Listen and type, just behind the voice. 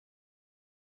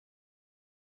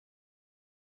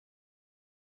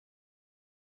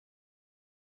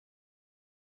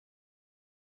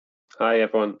Hi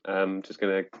everyone. Just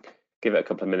going to give it a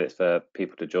couple of minutes for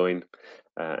people to join,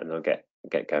 and I'll get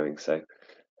going. So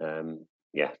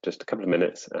yeah, just a couple of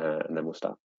minutes, and then we'll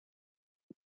start.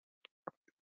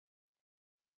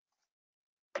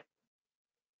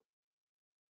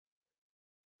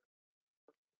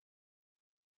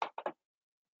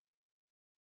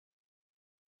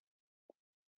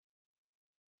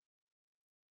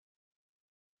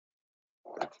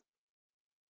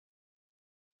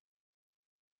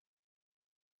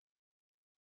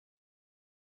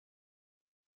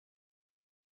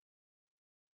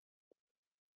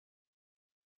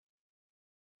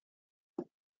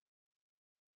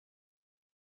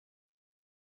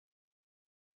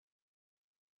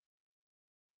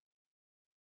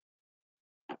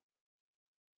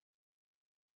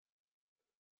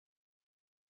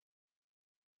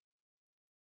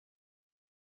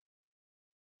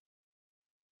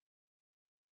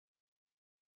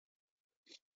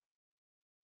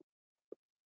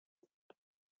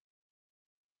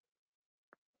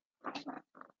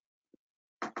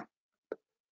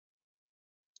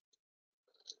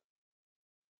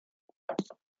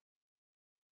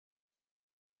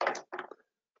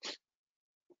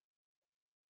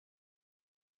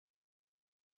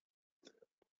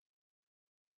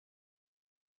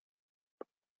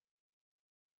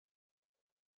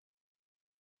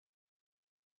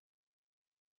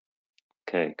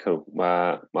 Okay, cool.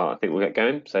 Well, I think we'll get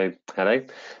going. So hello,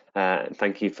 and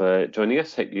thank you for joining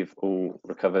us. Hope you've all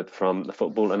recovered from the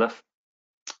football enough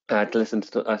to listen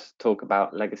to us talk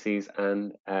about legacies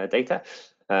and data.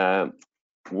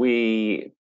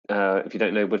 We, if you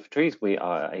don't know Wood for Trees, we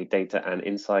are a data and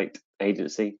insight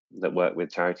agency that work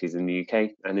with charities in the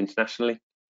UK and internationally.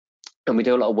 And we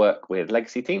do a lot of work with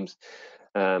legacy teams,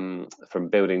 from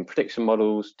building prediction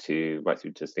models to right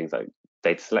through to things like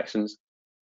data selections.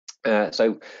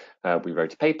 So we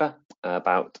wrote a paper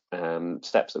about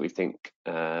steps that we think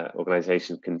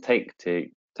organizations can take to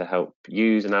help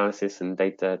use analysis and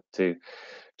data to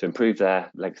improve their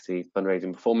legacy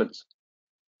fundraising performance.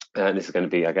 And this is going to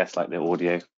be, I guess, like the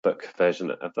audio book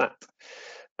version of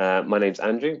that. My name's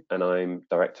Andrew, and I'm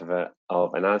Director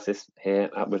of Analysis here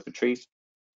at Wood for Trees.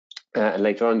 And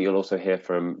later on, you'll also hear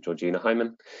from Georgina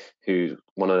Hyman, who's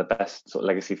one of the best sort of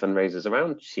legacy fundraisers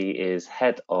around. She is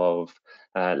head of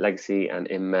legacy and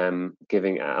IMM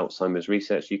giving at Alzheimer's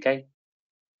Research UK.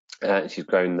 She's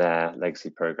grown their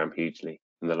legacy program hugely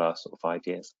in the last sort of 5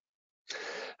 years.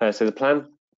 So the plan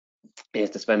is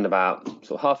to spend about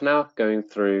sort of half an hour going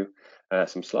through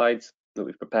some slides that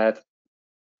we've prepared.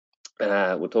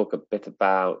 We'll talk a bit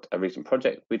about a recent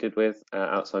project we did with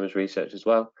Alzheimer's Research as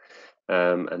well.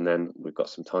 And then we've got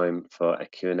some time for a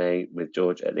Q&A with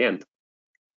George at the end.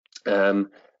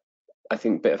 I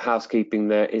think a bit of housekeeping,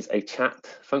 there is a chat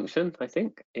function, I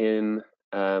think, in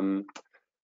the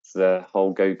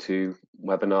whole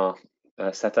GoToWebinar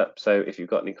setup. So if you've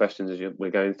got any questions as we're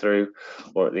going through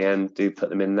or at the end, do put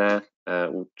them in there.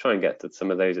 We'll try and get to some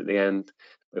of those at the end.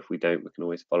 If we don't, we can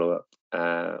always follow up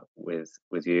with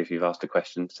you if you've asked a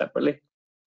question separately.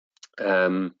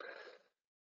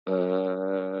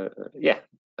 Yeah,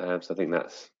 so I think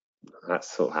that's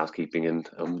sort of housekeeping and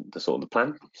the sort of the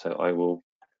plan. So I will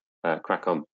crack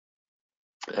on.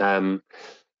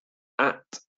 At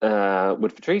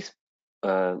Wood for Trees,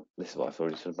 this is what I've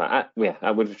already said about.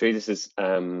 At Wood for Trees, this is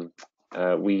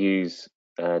we use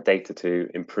data to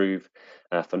improve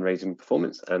fundraising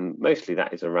performance, and mostly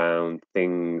that is around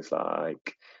things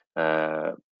like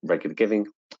regular giving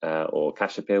or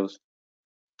cash appeals.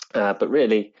 But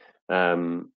really,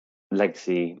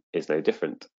 legacy is no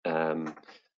different.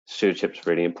 Stewardship is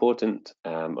really important.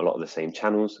 A lot of the same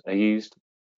channels are used.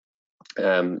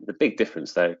 The big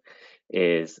difference, though,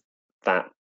 is that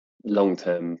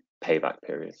long-term payback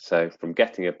period. So from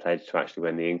getting a pledge to actually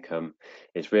when the income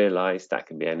is realised, that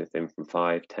can be anything from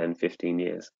 5, 10, 15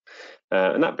 years.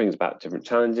 And that brings about different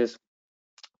challenges.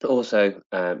 It also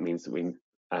means that we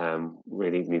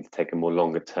really need to take a more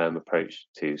longer-term approach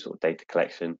to sort of data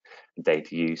collection,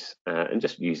 data use, and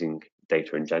just using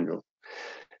data in general.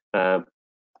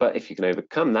 But if you can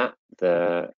overcome that,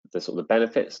 the sort of the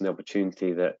benefits and the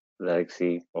opportunity that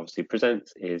legacy obviously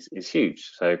presents is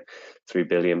huge. So £3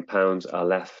 billion are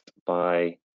left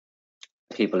by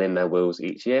people in their wills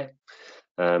each year,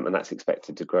 and that's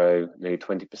expected to grow nearly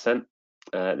 20%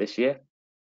 this year.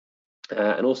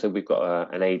 And also we've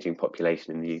got an aging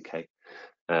population in the UK.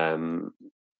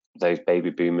 Those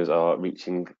baby boomers are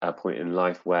reaching a point in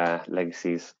life where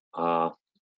legacies are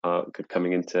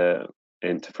coming into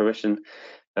fruition.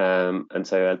 And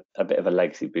so a bit of a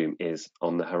legacy boom is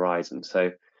on the horizon.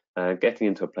 So getting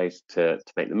into a place to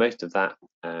make the most of that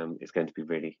is going to be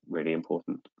really, really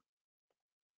important.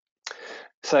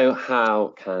 So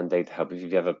how can data help? If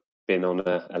you've ever been on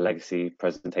a legacy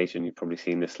presentation, you've probably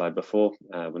seen this slide before.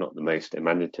 We're not the most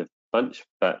imaginative bunch,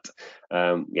 but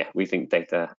yeah, we think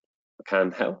data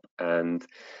can help, and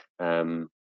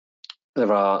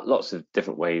there are lots of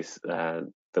different ways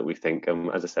that we think.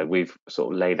 As I said, we've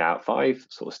sort of laid out 5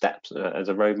 sort of steps as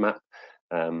a roadmap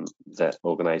that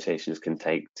organisations can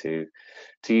take to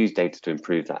use data to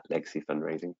improve that legacy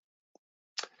fundraising.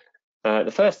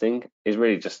 The first thing is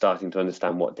really just starting to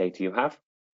understand what data you have.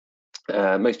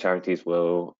 Most charities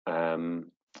will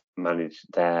manage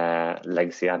their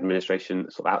legacy administration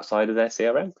sort of outside of their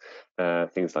CRM.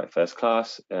 Things like First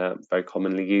Class, very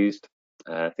commonly used.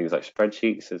 Things like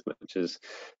spreadsheets, as much as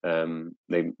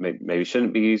they maybe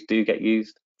shouldn't be used, do get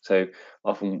used. So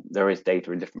often there is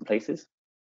data in different places.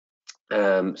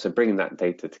 So bringing that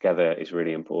data together is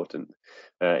really important.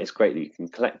 It's great that you can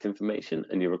collect information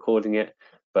and you're recording it,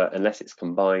 but unless it's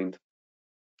combined,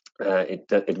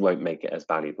 it won't make it as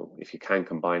valuable. If you can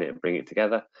combine it and bring it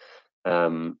together,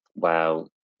 well,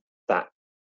 that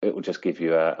it will just give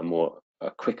you a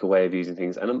quicker way of using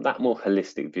things and that more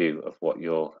holistic view of what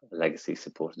your legacy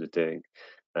supporters are doing.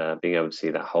 Being able to see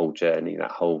that whole journey,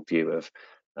 that whole view of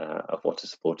what a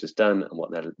supporter's done and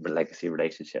what their legacy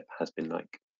relationship has been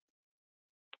like.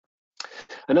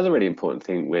 Another really important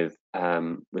thing with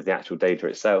the actual data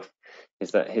itself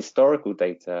is that historical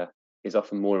data is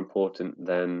often more important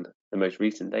than the most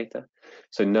recent data.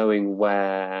 So knowing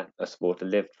where a supporter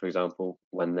lived, for example,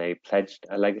 when they pledged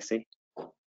a legacy,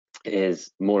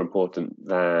 is more important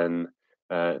than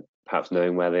perhaps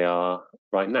knowing where they are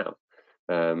right now.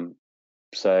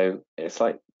 So it's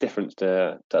like different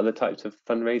to other types of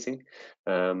fundraising,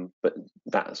 but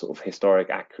that sort of historic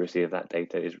accuracy of that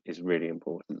data is really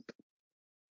important.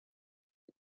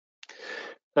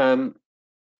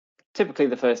 Typically,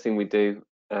 the first thing we do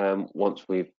once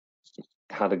we've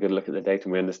had a good look at the data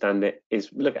and we understand it is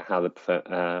look at how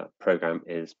the program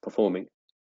is performing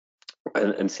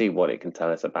and see what it can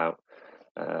tell us about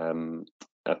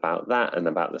that and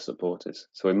about the supporters.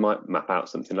 So we might map out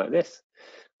something like this,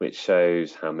 which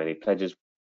shows how many pledges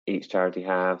each charity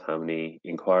have, how many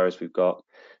inquirers we've got,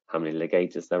 how many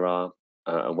legators there are,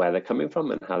 and where they're coming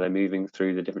from and how they're moving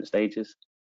through the different stages.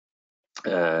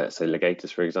 So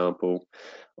legators, for example,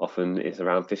 often is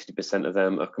around 50% of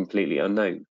them are completely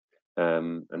unknown.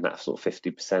 And that sort of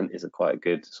 50% is quite a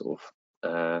good sort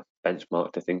of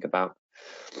benchmark to think about.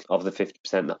 Of the 50%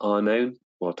 that are known,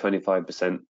 well,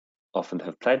 25% often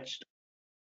have pledged,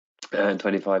 and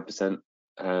 25%,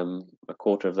 a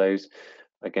quarter of those,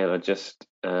 again, are just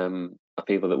are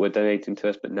people that were donating to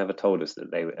us but never told us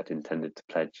that they had intended to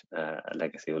pledge a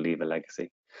legacy or leave a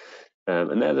legacy.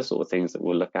 And they're the sort of things that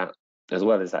we'll look at, as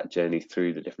well as that journey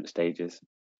through the different stages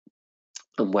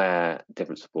and where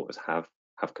different supporters have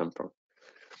come from.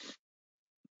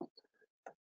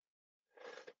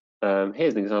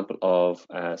 Here's an example of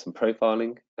some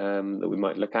profiling that we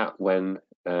might look at when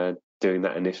doing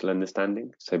that initial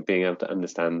understanding. So being able to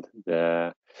understand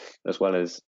as well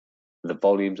as the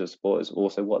volumes of supporters,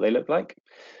 also what they look like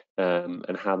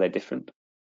and how they're different.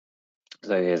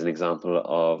 So here's an example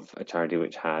of a charity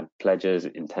which had pledgers,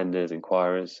 intenders,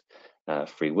 inquirers,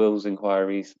 free wills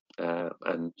inquiries,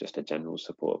 and just a general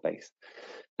support base.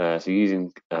 So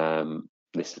using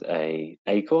this is a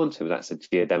Acorn, so that's a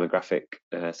geodemographic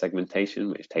segmentation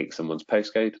which takes someone's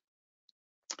postcode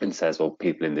and says, well,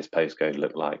 people in this postcode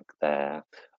look like they're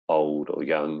old or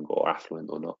young or affluent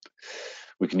or not.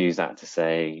 We can use that to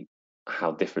say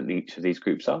how different each of these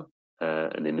groups are.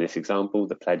 And in this example,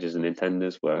 the pledgers and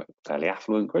intenders were a fairly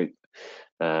affluent group,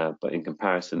 but in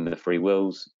comparison, the free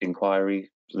wills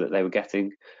inquiry that they were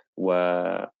getting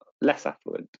were less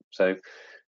affluent. So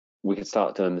we could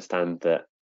start to understand that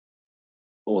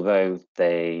although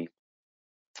they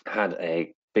had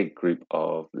a big group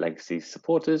of legacy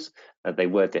supporters, they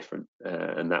were different,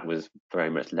 and that was very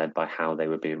much led by how they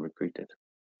were being recruited.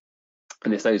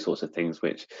 And it's those sorts of things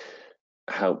which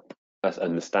help us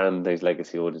understand those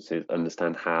legacy audiences,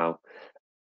 understand how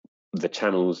the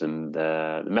channels and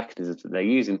the mechanisms that they're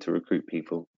using to recruit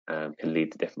people can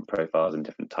lead to different profiles and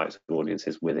different types of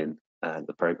audiences within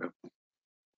the program.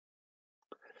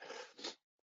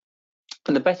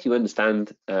 And the better you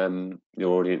understand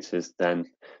your audiences, then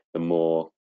the more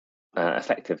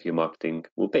effective your marketing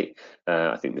will be.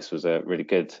 I think this was a really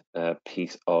good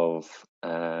piece of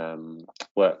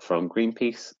work from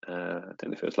Greenpeace. I don't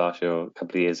know if it was last year or a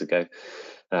couple of years ago,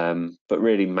 but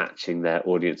really matching their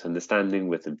audience understanding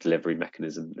with the delivery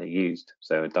mechanism they used.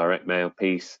 So a direct mail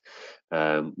piece,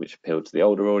 which appealed to the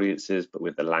older audiences, but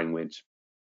with the language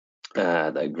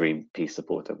that a Greenpeace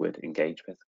supporter would engage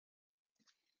with.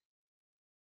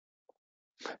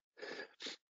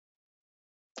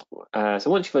 So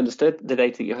once you've understood the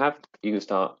data you have, you can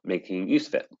start making use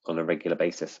of it on a regular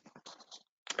basis.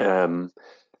 The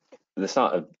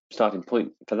starting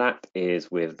point for that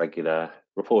is with regular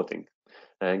reporting,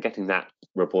 and getting that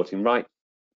reporting right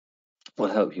will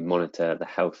help you monitor the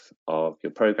health of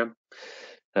your program.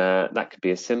 That could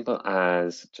be as simple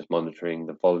as just monitoring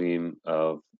the volume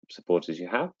of supporters you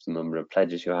have, the number of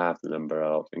pledges you have, the number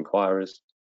of inquirers,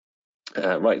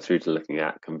 right through to looking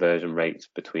at conversion rates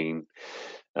between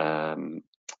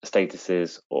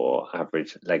statuses or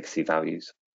average legacy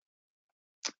values.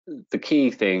 The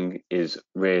key thing is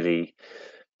really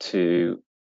to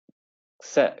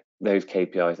set those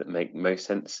KPIs that make most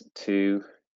sense to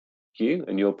you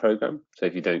and your program. So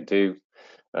if you don't do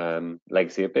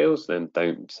legacy appeals, then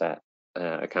don't set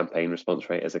a campaign response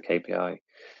rate as a KPI.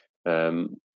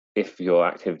 If your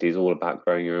activity is all about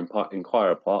growing your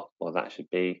inquirer pot, well, that should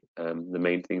be the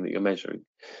main thing that you're measuring.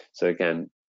 So again,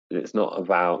 it's not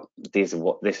about this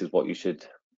is what you should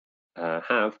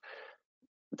have.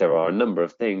 There are a number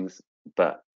of things,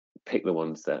 but pick the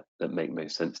ones that make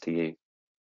most sense to you.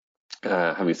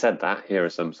 Having said that, here are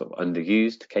some sort of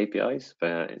underused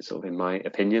KPIs, sort of in my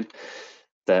opinion,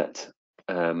 that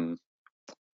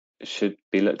should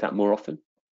be looked at more often.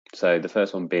 So the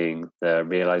first one being the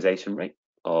realization rate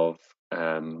of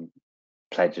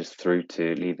pledges through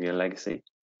to leaving a legacy.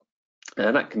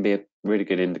 And that can be a really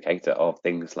good indicator of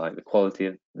things like the quality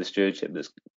of the stewardship that's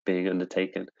being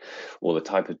undertaken, or the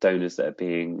type of donors that are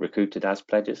being recruited as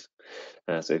pledges.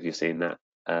 So if you're seeing that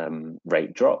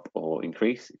rate drop or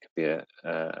increase, it could be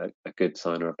a good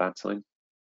sign or a bad sign.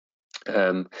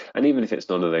 And even if it's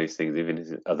none of those things, even if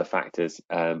it's other factors,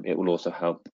 it will also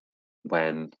help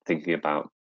when thinking about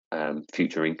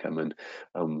future income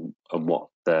and what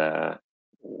the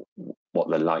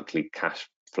likely cash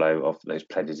flow of those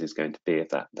pledges is going to be if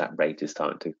that rate is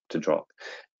starting to drop.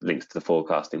 Links to the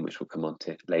forecasting, which we'll come on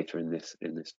to later in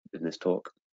this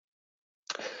talk.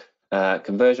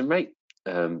 Conversion rate,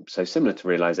 so similar to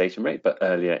realization rate, but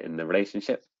earlier in the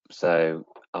relationship. So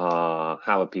how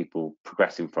are people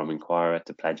progressing from inquirer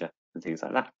to pledger and things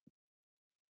like that?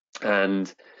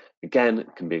 And again,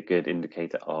 it can be a good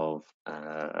indicator of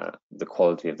the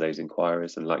quality of those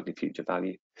inquirers and likely future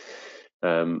value.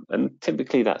 And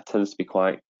typically that tends to be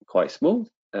quite small.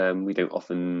 We don't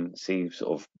often see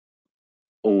sort of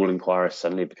all inquirers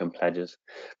suddenly become pledges,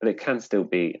 but it can still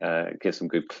be give some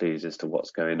good clues as to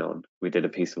what's going on. We did a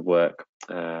piece of work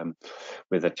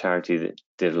with a charity that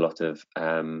did a lot of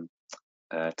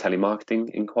telemarketing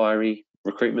inquiry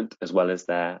recruitment, as well as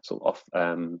their sort of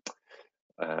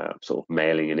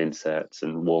mailing and inserts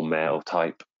and warm mail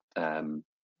type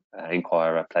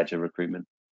inquirer pledger recruitment.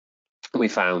 We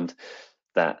found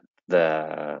that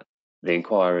the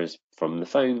inquirers from the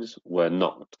phones were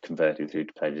not converting through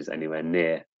to pledges anywhere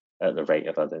near at the rate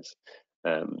of others.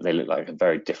 They look like a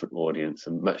very different audience,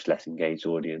 a much less engaged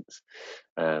audience,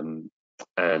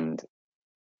 and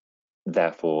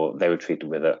therefore they were treated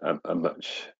with a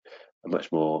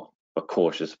much more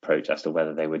cautious approach as to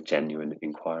whether they were genuine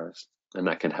inquirers, and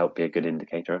that can help be a good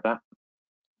indicator of that.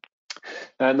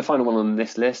 And the final one on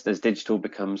this list, as digital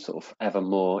becomes sort of ever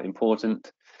more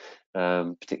important,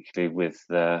 particularly with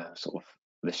the sort of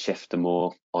the shift to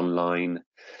more online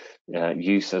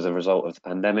use as a result of the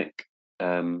pandemic,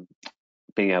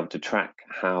 being able to track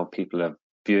how people are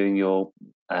viewing your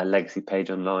legacy page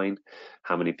online,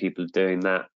 how many people are doing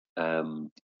that,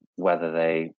 whether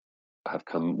they have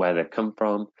come, where they've come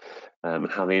from,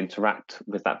 and how they interact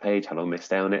with that page, how long they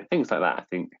stay on it, things like that, I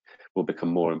think will become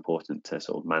more important to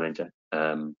sort of manage it.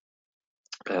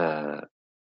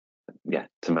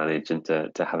 To manage and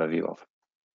to have a view of.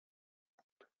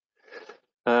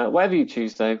 Whatever you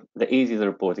choose, though, the easier the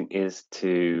reporting is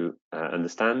to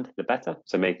understand, the better.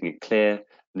 So making it clear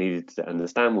and easy to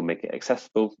understand will make it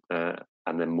accessible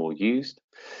and then more used.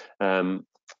 And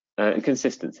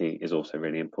consistency is also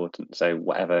really important. So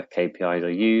whatever KPIs are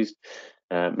used,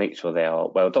 make sure they are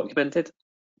well documented.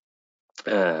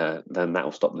 Then that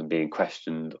will stop them being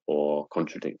questioned or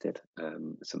contradicted.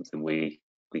 Something we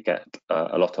get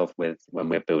a lot of when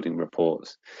we're building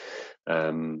reports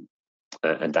and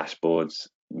dashboards,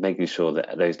 making sure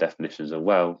that those definitions are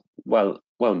well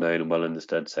known and well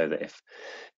understood, so that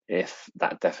if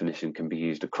that definition can be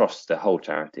used across the whole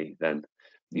charity, then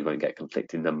you won't get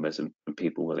conflicting numbers, and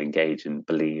people will engage and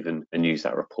believe and use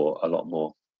that report a lot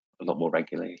more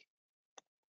regularly.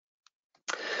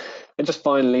 And just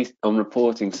finally, on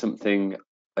reporting, something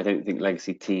I don't think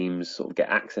legacy teams sort of get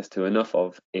access to enough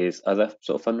of is other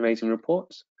sort of fundraising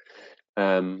reports.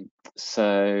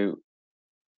 So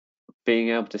being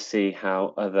able to see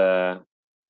how other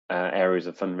areas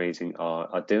of fundraising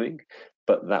are doing,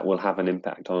 but that will have an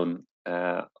impact on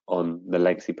the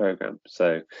legacy program.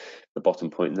 So the bottom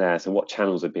point there, so what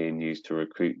channels are being used to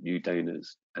recruit new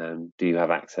donors? Do you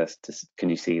have access to, can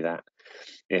you see that?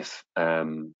 If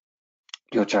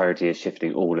your charity is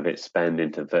shifting all of its spend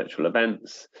into virtual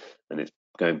events and it's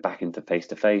going back into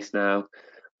face-to-face now,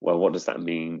 well, what does that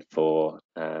mean for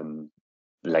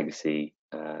legacy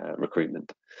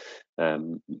recruitment?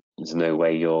 There's no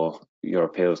way your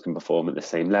appeals can perform at the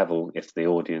same level if the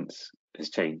audience has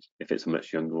changed. If it's a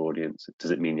much younger audience,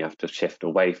 does it mean you have to shift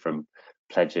away from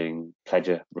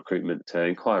pledger recruitment to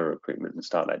inquirer recruitment and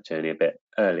start that journey a bit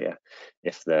earlier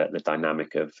if the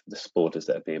dynamic of the supporters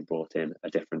that are being brought in are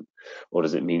different? Or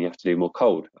does it mean you have to do more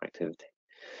cold activity?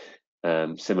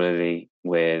 Similarly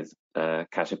with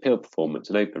cash appeal performance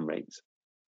and open rates.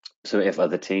 So if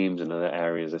other teams and other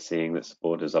areas are seeing that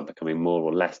supporters are becoming more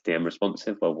or less DM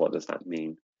responsive, well, what does that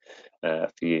mean for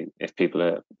you? If people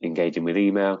are engaging with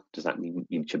email, does that mean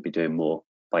you should be doing more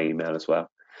by email as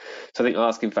well? So I think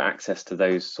asking for access to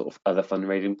those sort of other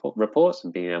fundraising reports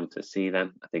and being able to see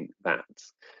them, I think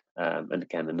that's, and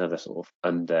again, another sort of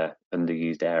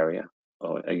underused area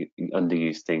or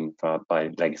underused thing by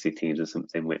legacy teams is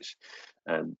something which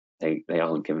they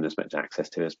aren't given as much access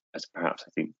to as perhaps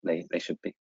I think they should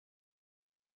be.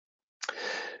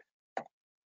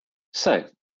 So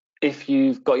if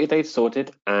you've got your data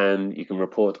sorted and you can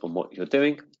report on what you're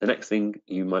doing, the next thing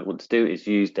you might want to do is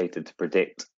use data to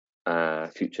predict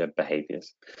future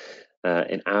behaviours.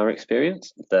 In our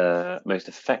experience, the most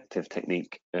effective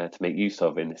technique to make use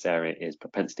of in this area is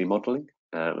propensity modelling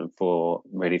for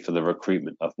the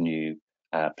recruitment of new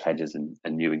pledges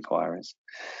and new inquirers.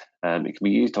 It can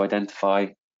be used to identify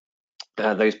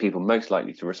those people most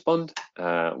likely to respond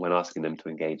when asking them to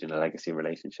engage in a legacy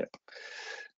relationship.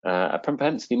 A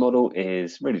propensity model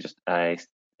is really just a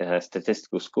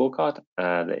statistical scorecard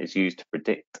that is used to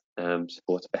predict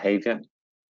supporter behaviour.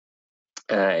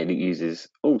 And it uses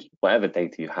whatever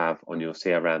data you have on your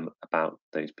CRM about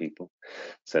those people.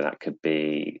 So that could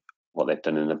be what they've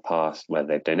done in the past, where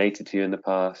they've donated to you in the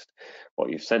past,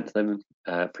 what you've sent to them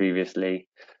previously,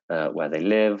 where they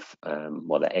live,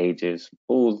 what their age is,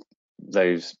 all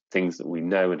those things that we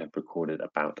know and have recorded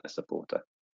about a supporter.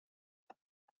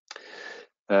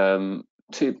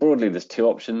 Broadly, there's two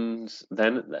options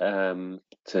then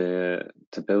to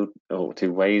build, or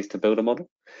two ways to build a model.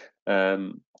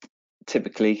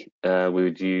 Typically, we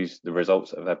would use the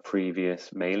results of a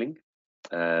previous mailing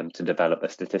to develop a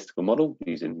statistical model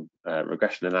using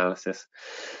regression analysis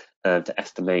to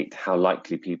estimate how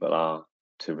likely people are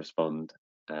to respond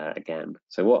again.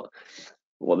 So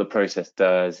what the process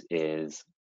does is,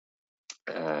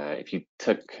 if you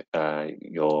took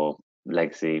your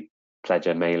legacy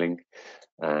pledger mailing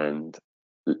and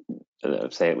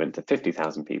say it went to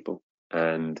 50,000 people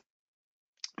and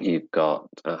you've got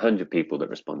 100 people that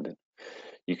responded,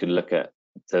 you can look at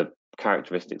the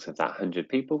characteristics of that 100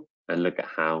 people and look at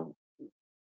how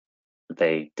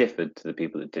they differed to the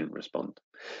people that didn't respond.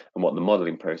 And what the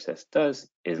modeling process does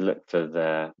is look for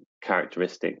the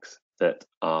characteristics that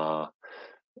are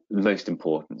most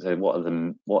important. So what are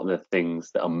the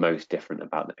things that are most different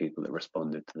about the people that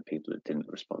responded to the people that didn't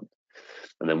respond?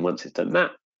 And then once it's done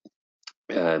that,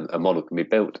 a model can be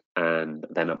built and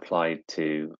then applied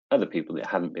to other people that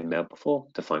hadn't been mailed before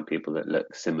to find people that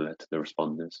look similar to the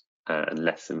responders and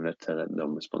less similar to the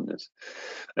non-responders.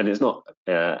 And it's not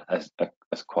as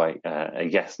quite a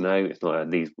yes no. It's not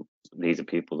these are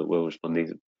people that will respond,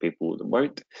 these are people that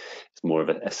won't. It's more of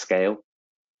a scale.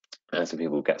 So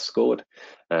people get scored,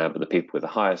 but the people with a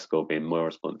higher score being more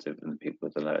responsive and the people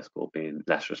with the lower score being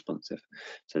less responsive.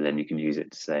 So then you can use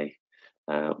it to say,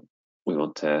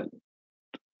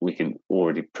 we can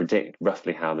already predict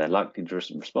roughly how they're likely to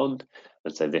respond,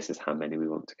 and so this is how many we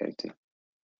want to go to.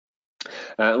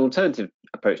 An alternative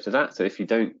approach to that, so if you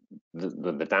don't,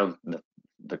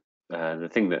 the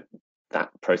thing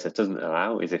that process doesn't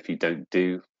allow is if you don't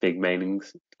do big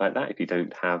mailings like that, if you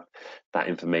don't have that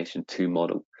information to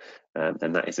model,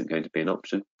 then that isn't going to be an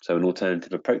option. So an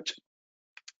alternative approach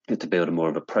is to build a more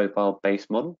of a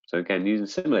profile-based model. So again, using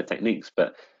similar techniques,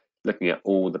 but looking at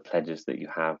all the pledges that you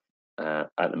have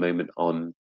at the moment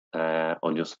on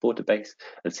your supporter base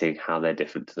and seeing how they're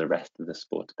different to the rest of the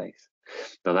supporter base.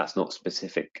 Now that's not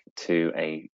specific to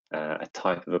a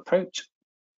type of approach,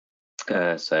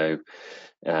 so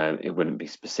it wouldn't be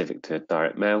specific to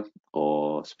direct mail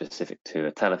or specific to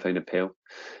a telephone appeal,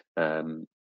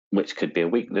 which could be a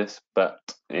weakness, but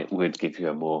it would give you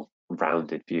a more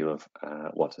rounded view of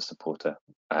what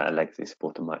a legacy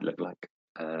supporter might look like,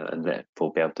 and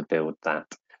therefore be able to build that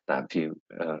view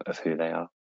of who they are.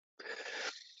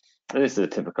 And this is a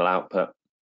typical output.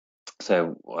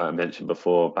 So I mentioned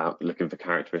before about looking for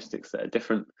characteristics that are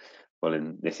different. Well,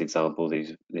 in this example,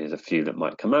 there's a few that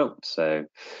might come out. So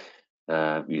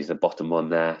use the bottom one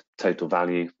there, total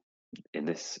value in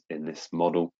this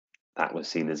model. That was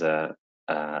seen as a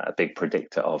big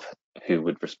predictor of who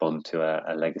would respond to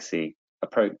a legacy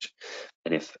approach.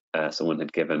 And if someone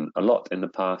had given a lot in the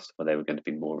past, well, they were going to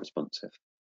be more responsive.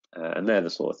 And they're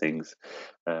the sort of things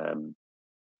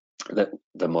that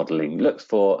the modeling looks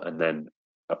for and then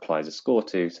applies a score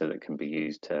to, so that it can be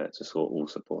used to score all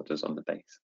supporters on the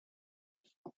base.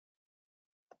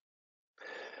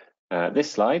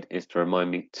 This slide is to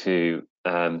remind me to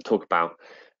talk about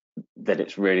that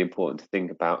it's really important to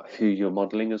think about who you're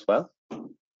modeling as well.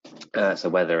 So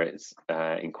whether it's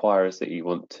inquirers that you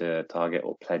want to target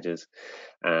or pledgers,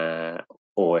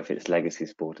 or if it's legacy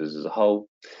supporters as a whole,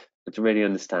 but to really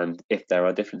understand if there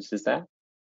are differences there.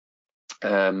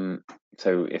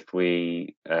 So if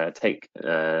we take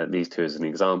these two as an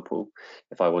example,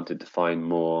 if I wanted to find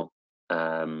more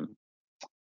Arnold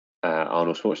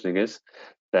Schwarzeneggers,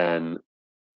 then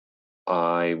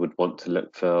I would want to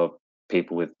look for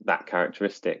people with that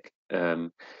characteristic.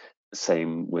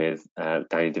 Same with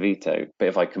Danny DeVito. But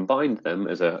if I combined them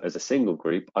as a single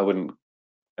group, I wouldn't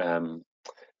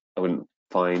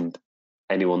find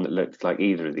anyone that looked like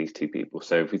either of these two people.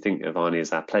 So if we think of Arnie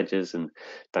as our pledgers and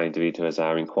Danny DeVito as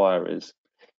our inquirers,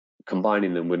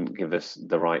 combining them wouldn't give us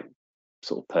the right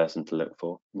sort of person to look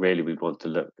for. Really, we'd want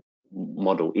to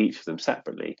model each of them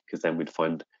separately, because then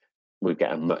we'd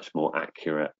get a much more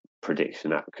accurate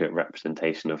prediction, accurate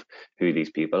representation of who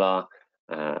these people are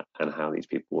and how these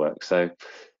people work. So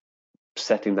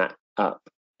setting that up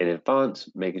in advance,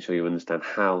 making sure you understand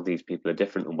how these people are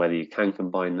different and whether you can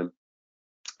combine them,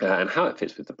 and how it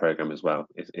fits with the program as well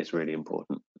is really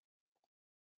important.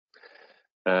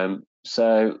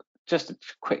 So just a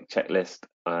quick checklist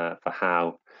for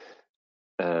how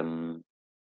to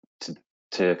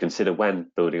consider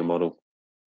when building a model.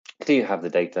 Do you have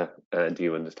the data and do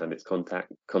you understand its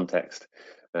context?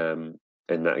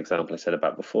 In that example I said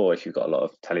about before, if you've got a lot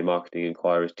of telemarketing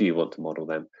inquiries, do you want to model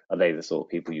them? Are they the sort of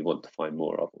people you want to find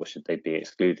more of, or should they be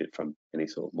excluded from any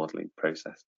sort of modeling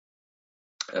process?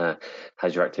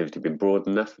 Has your activity been broad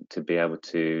enough to be able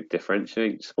to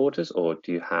differentiate supporters, or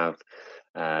do you have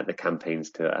the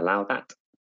campaigns to allow that?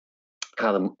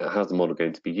 How's the model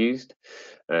going to be used?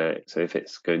 So if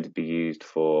it's going to be used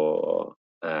for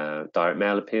direct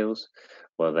mail appeals,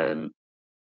 well then,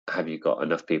 have you got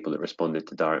enough people that responded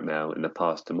to direct mail in the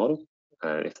past to model?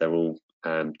 If they're all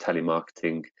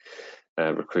telemarketing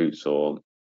recruits or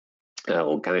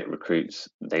organic recruits,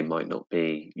 you might not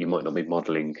be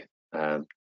modeling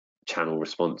channel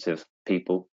responsive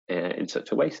people in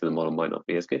such a way, so the model might not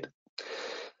be as good.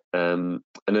 And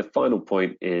the final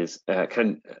point is,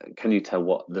 can you tell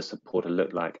what the supporter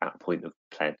looked like at point of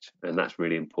pledge? And that's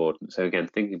really important. So again,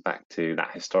 thinking back to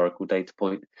that historical data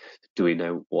point, do we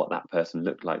know what that person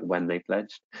looked like when they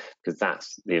pledged? Because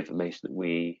that's the information that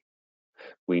we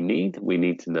need. We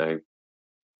need to know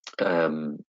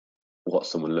what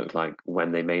someone looked like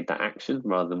when they made that action,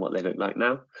 rather than what they look like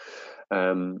now.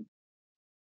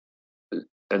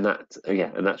 And that's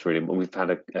really important. We've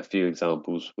had a few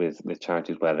examples with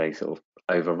charities where they sort of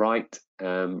overwrite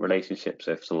relationships.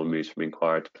 So if someone moves from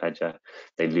inquirer to pledger,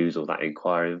 they lose all that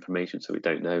inquiry information, so we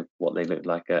don't know what they look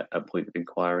like at a point of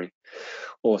inquiry,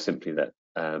 or simply that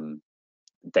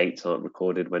dates aren't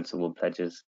recorded when someone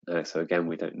pledges. So again,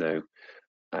 we don't know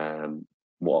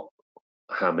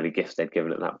how many gifts they'd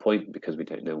given at that point, because we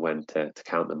don't know when to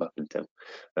count them up until.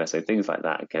 So things like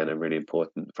that, again, are really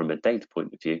important from a data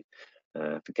point of view,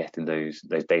 for getting those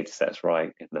data sets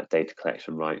right and that data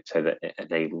collection right, so that it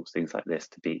enables things like this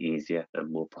to be easier and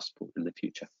more possible in the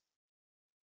future.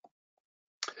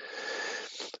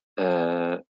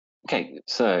 Okay,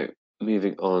 so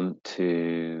moving on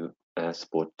to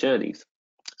support journeys.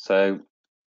 So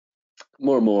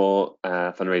more and more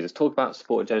fundraisers talk about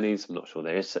support journeys. I'm not sure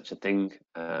there is such a thing,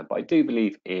 but I do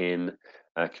believe in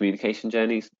communication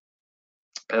journeys.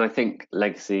 And I think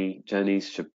legacy journeys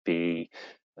should be,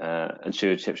 and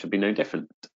stewardship should be no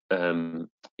different.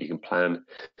 You can plan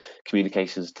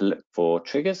communications to look for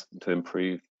triggers to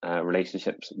improve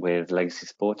relationships with legacy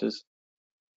supporters.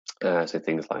 So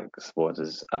things like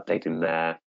supporters updating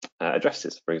their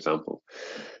addresses, for example.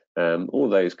 All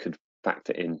those could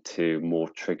factor into more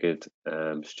triggered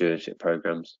stewardship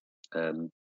programs.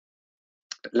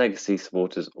 Legacy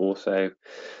supporters also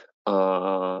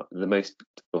are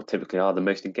typically are the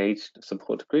most engaged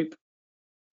supporter group.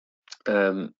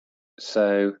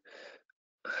 So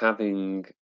having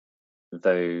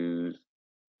those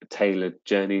tailored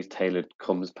journeys, tailored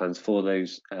comms plans for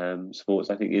those sports,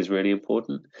 I think is really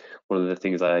important. One of the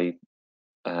things I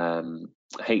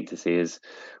hate to see is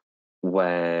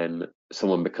when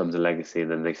someone becomes a legacy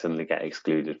and then they suddenly get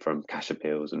excluded from cash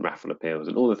appeals and raffle appeals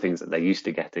and all the things that they're used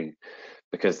to getting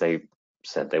because they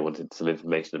said they wanted some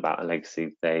information about a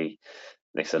legacy. They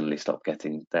suddenly stop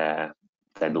getting their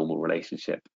normal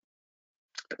relationship.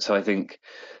 So I think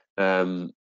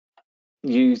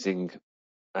using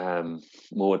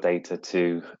more data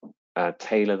to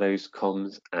tailor those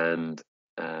comms and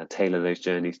tailor those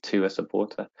journeys to a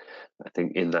supporter, I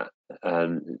think in that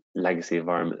legacy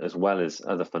environment as well as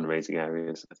other fundraising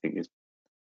areas, I think is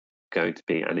going to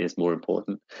be and is more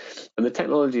important. And the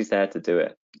technology is there to do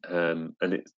it, and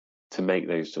it's to make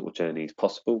those sort of journeys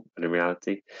possible and a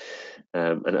reality.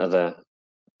 And other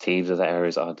teams, other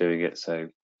areas are doing it. So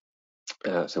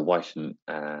why shouldn't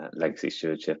legacy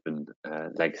stewardship and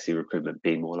legacy recruitment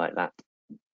be more like that?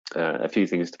 A few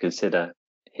things to consider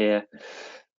here.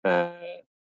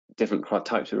 Different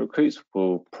types of recruits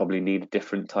will probably need a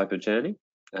different type of journey.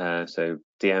 So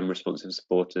DM responsive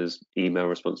supporters, email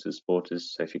responsive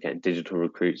supporters. So if you're getting digital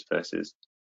recruits versus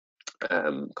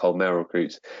cold mail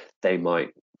recruits, they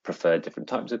might prefer different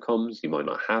types of comms. You might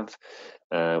not have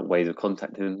ways of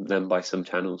contacting them by some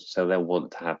channels, so they'll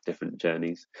want to have different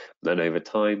journeys. Then over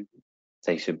time,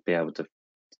 they should be able to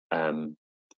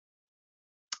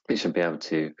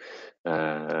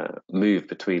move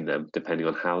between them depending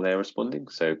on how they're responding.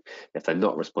 So if they're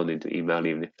not responding to email,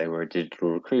 even if they were a digital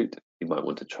recruit, you might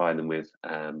want to try them with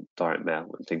direct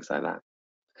mail and things like that.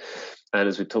 And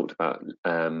as we talked about,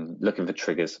 looking for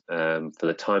triggers for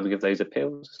the timing of those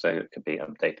appeals. So it could be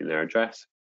updating their address.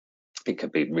 It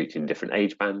could be reaching different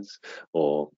age bands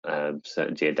or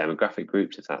certain geodemographic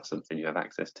groups if that's something you have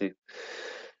access to.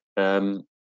 And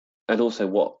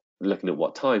also looking at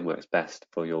what time works best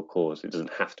for your cause. It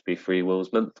doesn't have to be Free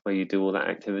Wills Month where you do all that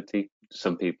activity.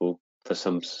 Some people, for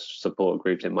some support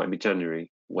groups, it might be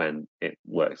January when it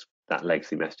works. That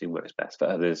legacy messaging works best. For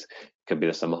others, it could be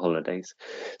the summer holidays.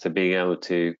 So being able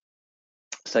to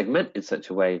segment in such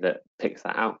a way that picks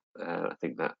that out, I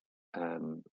think that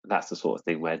that's the sort of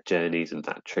thing where journeys and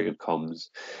that triggered comms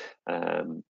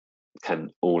can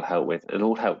all help with, and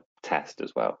all help test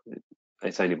as well.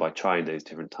 It's only by trying those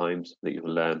different times that you'll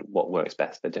learn what works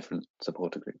best for different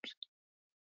supporter groups.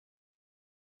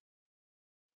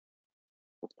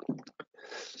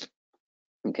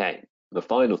 Okay, the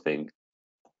final thing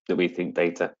that we think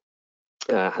data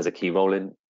has a key role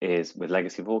in is with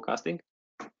legacy forecasting.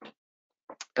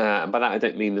 And by that, I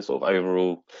don't mean the sort of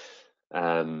overall,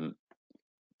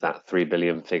 that 3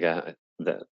 billion figure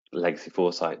that Legacy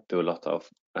Foresight do a lot of.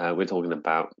 We're talking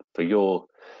about for your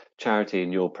charity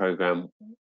and your program,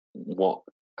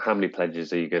 how many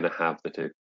pledges are you going to have that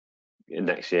are in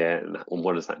next year, and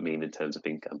what does that mean in terms of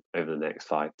income over the next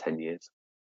 5-10 years?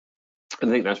 And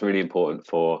I think that's really important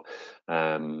for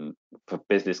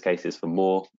business cases for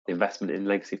more investment in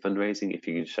legacy fundraising. If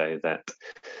you can show that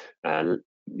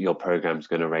your program is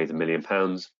going to raise £1 million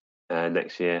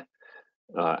next year,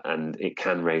 and it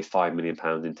can raise £5 million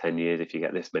in 10 years if you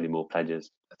get this many more pledges,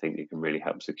 I think it can really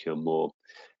help secure more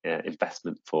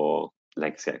investment for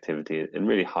legacy activity and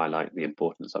really highlight the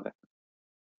importance of it.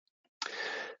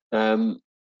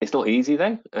 It's not easy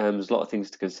though. There's a lot of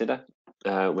things to consider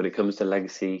when it comes to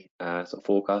legacy sort of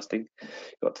forecasting.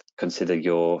 You've got to consider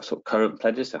your sort of current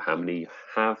pledges, so how many you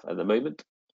have at the moment,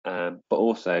 but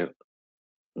also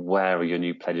where are your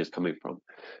new pledges coming from?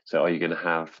 So are you going to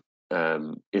have,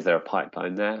 is there a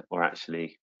pipeline there, or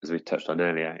actually, as we touched on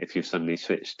earlier, if you've suddenly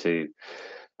switched to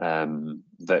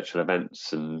virtual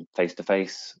events and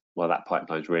face-to-face, well, that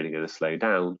pipeline is really going to slow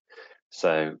down.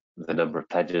 So the number of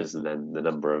pledges and then the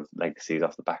number of legacies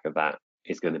off the back of that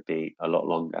is going to be a lot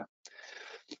longer.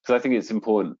 So I think it's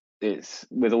important. It's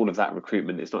with all of that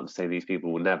recruitment, it's not to say these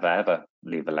people will never ever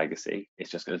leave a legacy. It's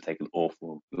just going to take an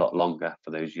awful lot longer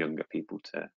for those younger people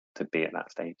to be at that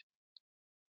stage.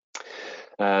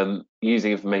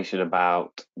 Using information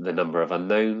about the number of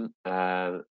unknown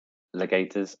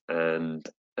legators and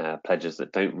pledges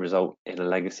that don't result in a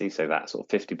legacy, so that sort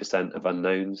of 50% of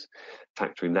unknowns,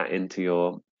 factoring that into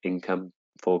your income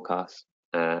forecast,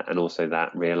 and also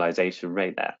that realization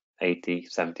rate, that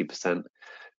 80-70%,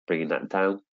 bringing that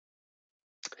down.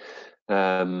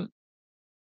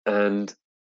 And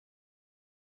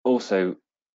also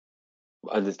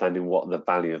understanding what the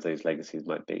value of those legacies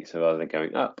might be. So are they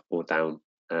going up or down?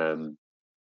 And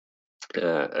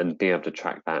being able to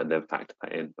track that and then factor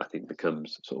that in, I think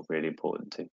becomes sort of really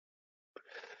important too.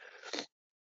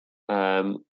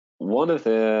 One of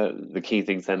the key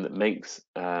things then that makes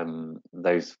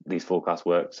these forecasts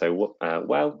work so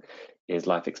well is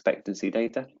life expectancy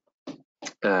data.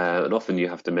 And often you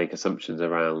have to make assumptions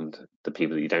around the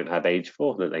people that you don't have age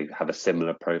for, that they have a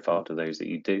similar profile to those that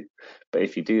you do. But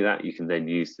if you do that, you can then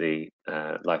use the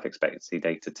life expectancy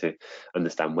data to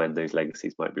understand when those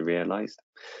legacies might be realized.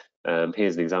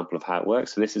 Here's an example of how it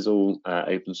works. So this is all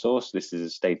open source. This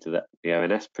is data that the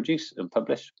ONS produce and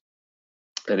publish.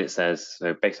 And it says,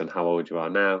 so based on how old you are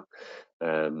now,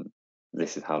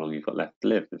 this is how long you've got left to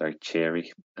live. A very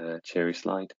cheery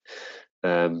slide.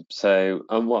 And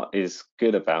what is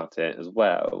good about it as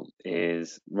well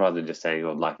is, rather than just saying,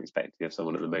 oh, life expectancy of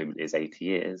someone at the moment is 80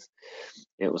 years,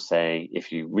 it will say,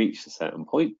 if you reach a certain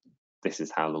point, this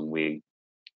is how long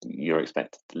you're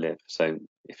expected to live. So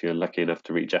if you're lucky enough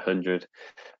to reach 100,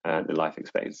 the life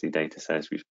expectancy data says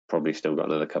we've probably still got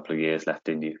another couple of years left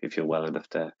in you if you're well enough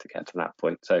to get to that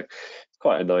point. So it's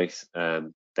quite a nice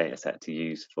data set to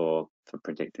use for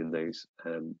predicting those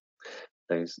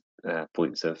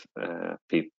points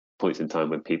in time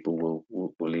when people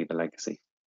will leave a legacy.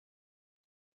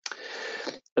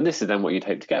 And this is then what you'd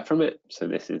hope to get from it. So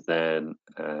this is then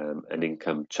an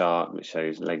income chart which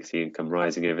shows legacy income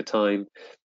rising over time,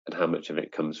 and how much of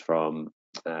it comes from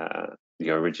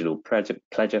your original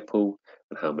pledger pool,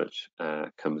 and how much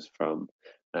comes from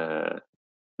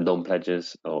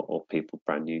non-pledgers or people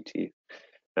brand new to you.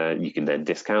 You can then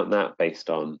discount that based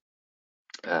on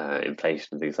inflation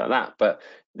and things like that. But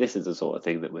this is the sort of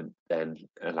thing that would then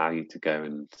allow you to go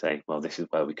and say, well, this is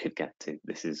where we could get to.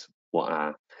 This is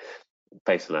what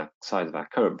based on our size of our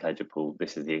current pledger pool,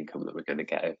 this is the income that we're going to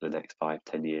get over the next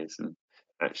 5-10 years. And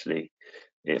actually,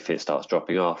 if it starts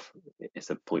dropping off, it's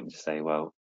a point to say,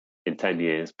 well, in 10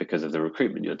 years, because of the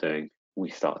recruitment you're doing, we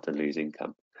start to lose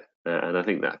income. And I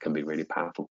think that can be really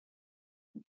powerful.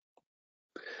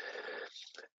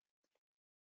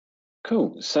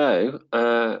 Cool. So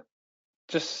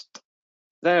just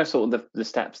there are sort of the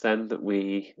steps then that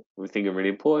we think are really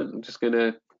important. I'm just going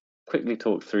to quickly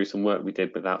talk through some work we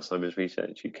did with Alzheimer's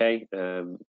Research UK,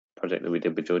 project that we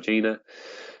did with Georgina.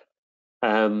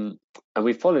 And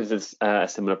we followed a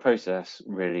similar process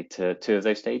really to 2 of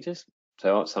those stages.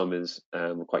 So Alzheimer's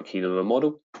were quite keen on a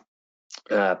model,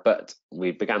 but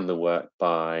we began the work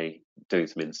by doing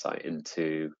some insight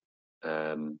into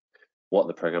what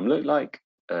the program looked like,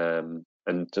 and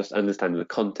just understanding the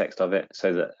context of it,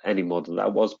 so that any model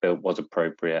that was built was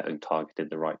appropriate and targeted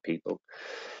the right people.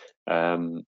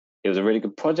 It was a really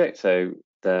good project. So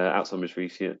the Alzheimer's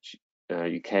Research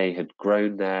UK had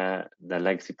grown their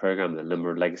legacy program. The number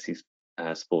of legacy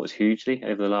supporters hugely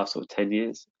over the last sort of 10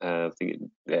 years. I think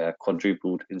it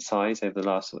quadrupled in size over the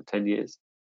last sort of 10 years.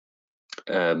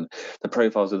 The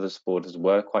profiles of the supporters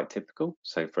were quite typical.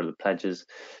 So for the pledgers,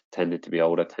 tended to be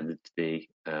older, tended to be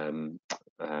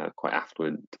quite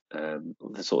affluent,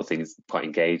 the sort of things, quite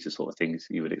engaged, the sort of things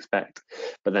you would expect.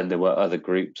 But then there were other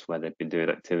groups where they've been doing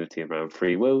activity around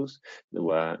free wills that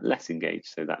were less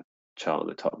engaged. So that chart on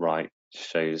the top right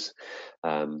shows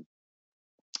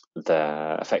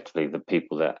effectively the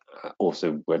people that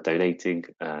also were donating,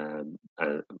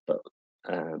 so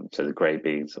the grey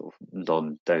being sort of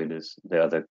non-donors, the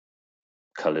other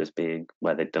colours being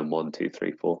where they'd done 1, 2,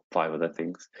 3, 4, 5 other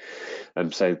things.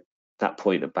 So that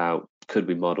point about, could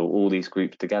we model all these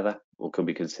groups together, or could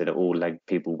we consider all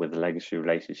people with a legacy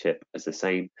relationship as the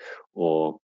same,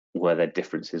 or were there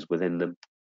differences within them,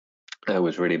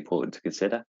 was really important to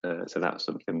consider. So that was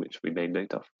something which we made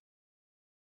note of.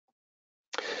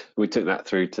 We took that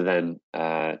through to then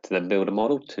build a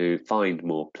model to find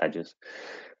more pledgers.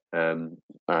 Well,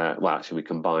 actually, we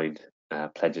combined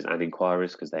pledgers and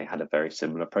inquirers because they had a very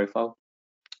similar profile.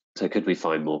 So could we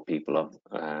find more people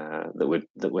that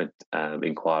would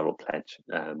inquire or pledge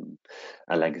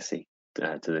a legacy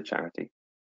to the charity?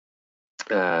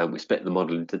 We split the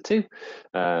model into 2: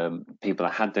 people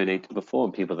that had donated before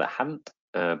and people that hadn't,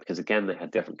 because again they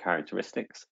had different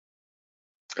characteristics.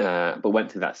 But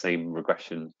went through that same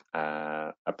regression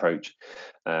approach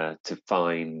to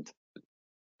find,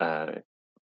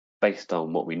 based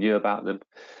on what we knew about them,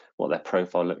 what their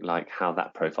profile looked like, how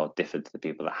that profile differed to the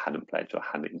people that hadn't pledged or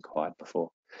hadn't inquired before,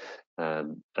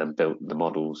 and built the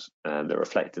models that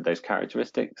reflected those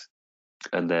characteristics,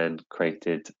 and then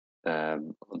created,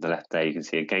 on the left there you can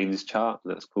see a gains chart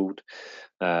that's called.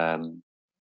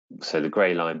 So the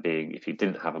grey line being if you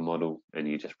didn't have a model and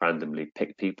you just randomly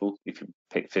pick people. If you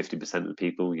pick 50% of the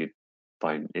people, you'd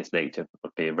find its nature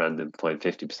of being random, find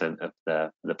 50% of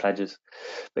the pledges.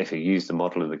 But if you use the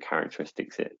model and the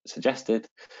characteristics it suggested,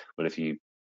 well, if you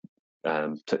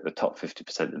took the top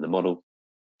 50% in the model,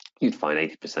 you'd find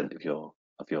 80% of your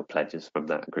pledges from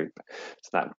that group. So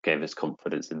that gave us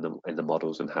confidence in the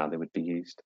models and how they would be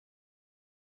used.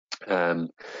 And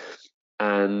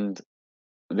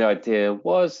the idea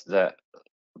was that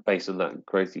based on that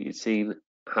growth that you'd seen,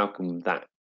 how come that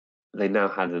they now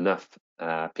had enough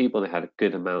people, they had a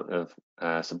good amount of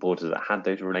supporters that had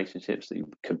those relationships that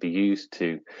could be used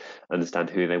to understand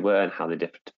who they were and how they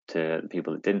differed to the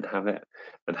people that didn't have it,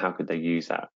 and how could they use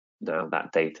that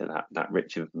data, that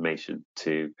rich information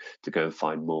to go and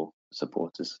find more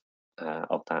supporters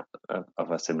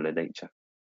of a similar nature.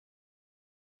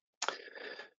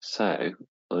 So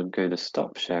I'm going to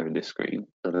stop sharing this screen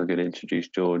and I'm going to introduce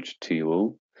George to you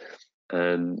all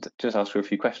and just ask her a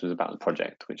few questions about the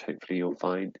project, which hopefully you'll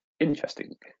find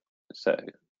interesting. So,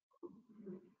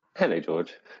 hello,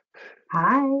 George.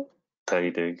 Hi. How are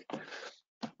you doing?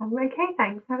 I'm okay,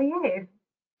 thanks. How are you?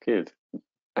 Good.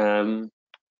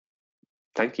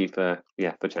 Thank you for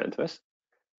chatting to us.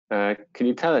 Can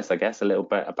you tell us, I guess, a little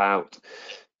bit about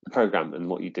the programme and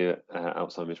what you do at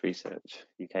Alzheimer's Research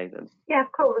UK then? Yeah,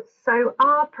 of course. So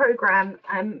our programme,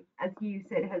 as you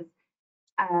said, has,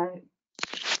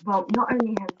 well, not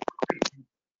only has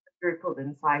quadrupled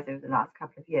in size over the last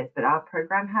couple of years, but our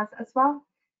programme has as well.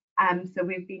 So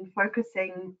we've been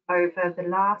focusing over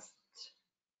the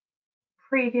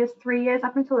previous 3 years,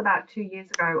 up until about 2 years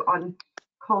ago, on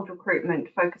cold recruitment,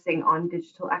 focusing on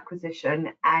digital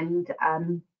acquisition and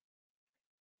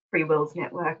Free Wills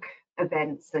Network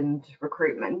events and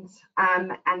recruitment.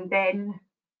 And then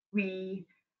we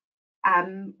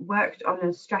worked on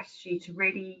a strategy to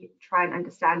really try and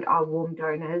understand our warm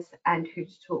donors and who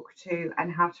to talk to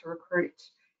and how to recruit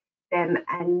them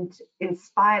and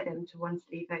inspire them to want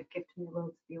to leave a gift in the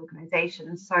world to the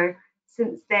organisation. So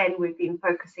since then, we've been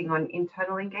focusing on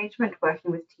internal engagement,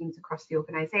 working with teams across the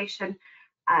organisation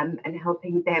and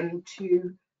helping them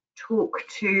to talk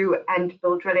to and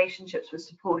build relationships with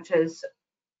supporters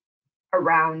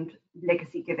around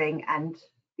legacy giving and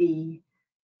the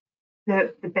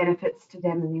benefits to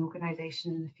them and the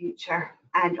organisation in the future,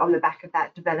 and on the back of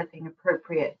that, developing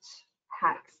appropriate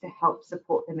hacks to help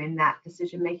support them in that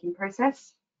decision-making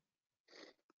process.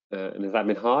 And has that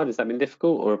been hard? Has that been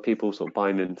difficult, or are people sort of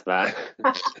buying into that?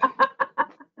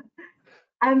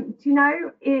 Do you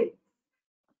know,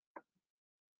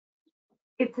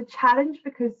 it's a challenge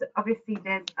because obviously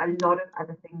there's a lot of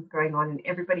other things going on and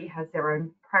everybody has their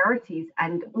own priorities,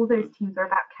 and all those teams are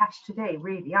about cash today,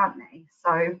 really, aren't they?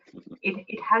 So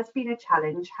it has been a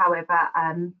challenge. However,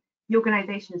 the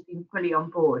organisation has been fully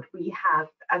on board. We have,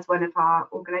 as one of our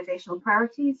organisational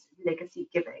priorities, legacy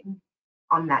giving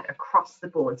on that across the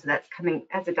board. So that's coming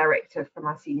as a directive from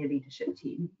our senior leadership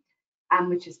team,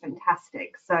 which is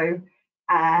fantastic. So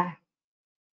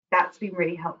that's been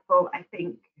really helpful. I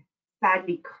think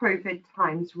sadly, COVID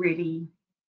times really,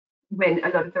 when a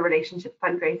lot of the relationship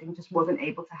fundraising just wasn't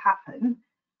able to happen,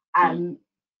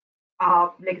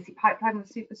 our legacy pipeline was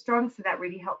super strong, so that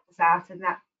really helped us out, and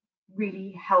that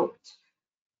really helped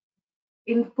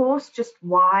enforce just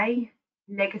why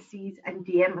legacies and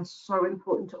DM are so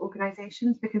important to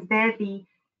organizations, because they're the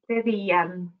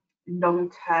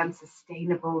long-term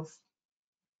sustainables.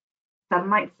 Some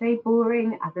might say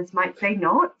boring, others might say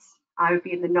not. I would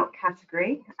be in the not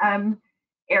category.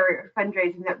 Area of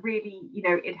fundraising that really,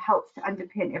 it helps to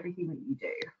underpin everything that you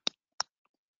do.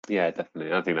 Yeah,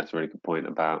 definitely. I think that's a really good point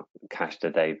about cash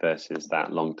today versus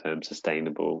that long-term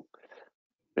sustainable.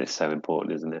 It's so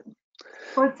important, isn't it?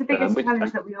 Well, it's the biggest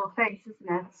challenge that we all face, isn't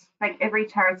it? Like every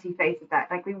charity faces that.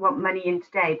 Like we want money in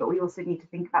today, but we also need to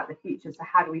think about the future. So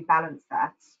how do we balance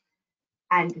that?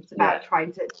 And it's about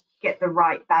trying to get the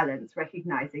right balance,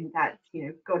 recognizing that,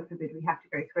 God forbid we have to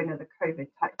go through another COVID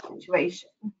type situation.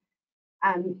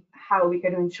 And how are we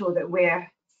going to ensure that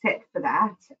we're set for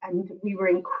that? And we were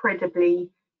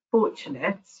incredibly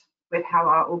fortunate with how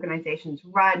our organizations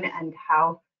run and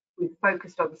how we've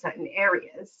focused on certain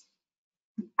areas,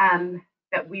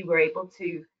 that we were able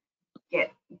to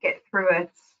get through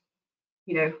it,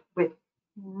 with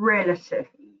relative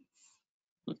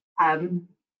ease.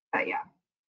 But yeah,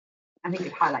 I think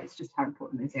it highlights just how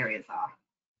important those areas are.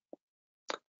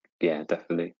 Yeah,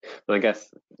 definitely. And I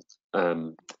guess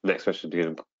next question is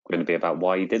going to be about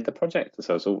why you did the project.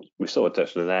 So we sort of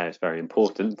touched on it there. It's very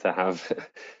important to have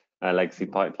a legacy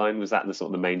pipeline. Was that the sort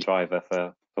of the main driver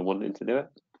for wanting to do it?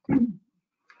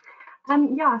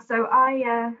 Yeah. So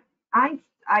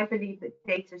I believe that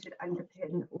data should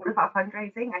underpin all of our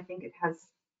fundraising. I think it has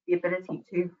the ability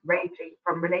to range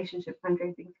from relationship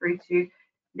fundraising through to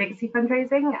legacy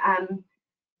fundraising.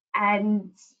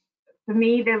 And for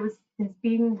me,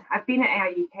 I've been at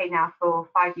AI UK now for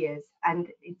 5 years, and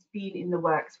it's been in the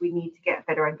works. We need to get a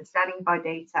better understanding of our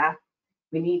data.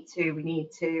 We need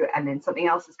to, and then something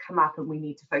else has come up and we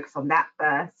need to focus on that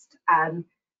first.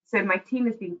 So my team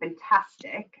has been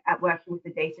fantastic at working with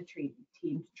the data team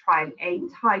to try and A,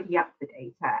 tidy up the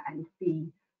data, and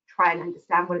B, try and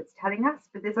understand what it's telling us.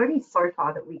 But there's only so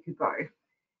far that we could go.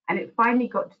 And it finally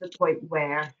got to the point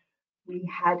where we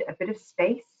had a bit of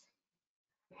space,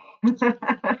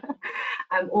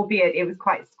 albeit it was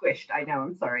quite squished, I know,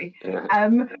 I'm sorry.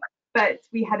 But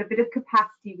we had a bit of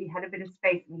capacity, we had a bit of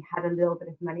space, and we had a little bit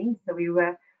of money. So we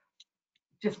were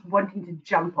just wanting to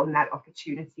jump on that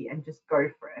opportunity and just go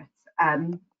for it.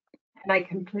 And I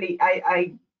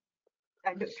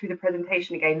looked through the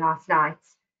presentation again last night,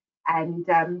 and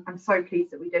I'm so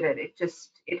pleased that we did it.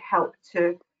 It helped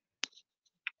to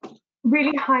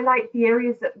really highlight the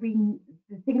areas the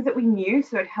things that we knew.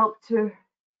 So it helped to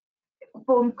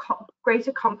form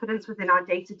greater confidence within our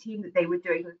data team that they were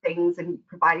doing the things and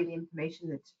providing the information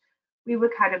that we were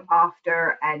kind of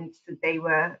after and that they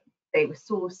were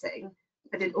sourcing.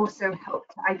 But it also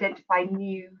helped to identify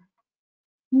new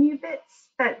bits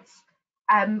that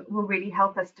will really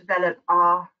help us develop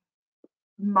our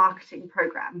marketing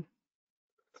program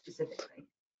specifically.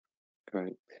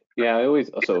 Great. Yeah, I always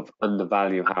sort of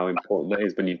undervalue how important that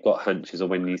is when you've got hunches or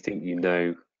when you think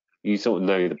you sort of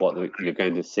know what you're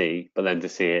going to see, but then to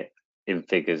see it in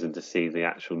figures and to see the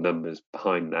actual numbers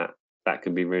behind that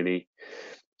can be really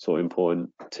sort of important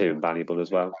too and valuable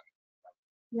as well.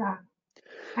 Yeah,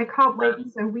 I can't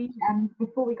wait. So we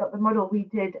before we got the model, we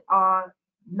did our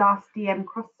last DM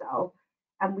cross-sell,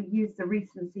 and we used the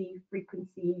recency,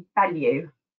 frequency, value,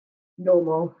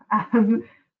 normal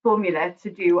formula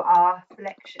to do our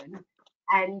selection.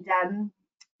 And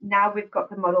now we've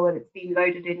got the model and it's been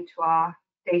loaded into our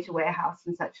data warehouse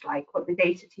and such like. What the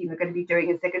data team are going to be doing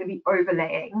is they're going to be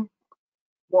overlaying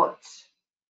what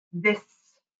the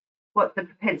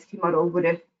propensity model would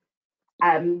have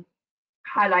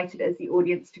highlighted as the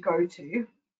audience to go to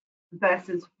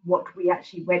versus what we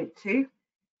actually went to,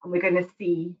 and we're going to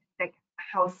see like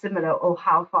how similar or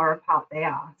how far apart they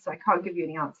are. So I can't give you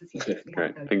any answers yet.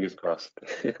 Great. Fingers crossed.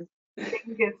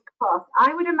 Fingers crossed.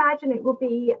 I would imagine it will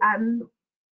be.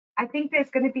 I think there's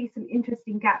going to be some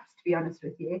interesting gaps, to be honest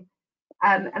with you.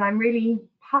 And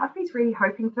part of me's really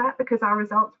hoping for that, because our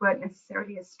results weren't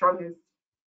necessarily as strong as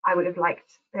I would have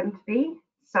liked them to be.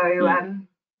 So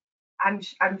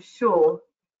I'm sure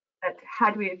that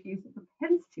had we have used the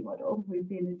propensity model, we'd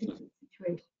be in a different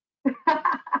situation.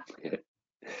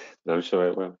 No, I'm sure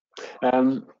it will.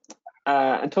 And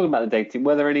talking about the data team,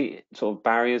 were there any sort of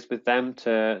barriers with them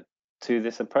to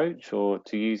this approach or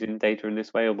to using data in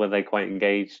this way, or were they quite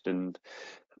engaged and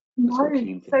sort of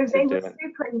keen so they were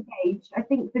super engaged? I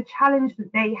think the challenge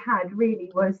that they had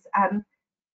really was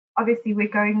obviously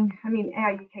AIUK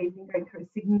has been going through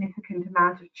a significant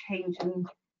amount of change and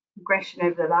progression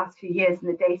over the last few years, and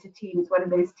the data team is one of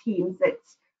those teams that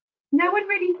no one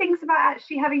really thinks about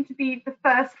actually having to be the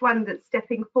first one that's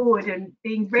stepping forward and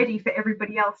being ready for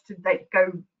everybody else to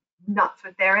go nuts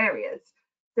with their areas.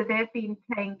 So they've been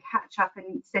playing catch up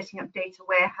and setting up data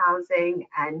warehousing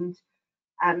and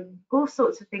all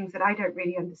sorts of things that I don't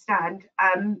really understand.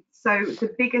 So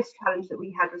the biggest challenge that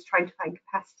we had was trying to find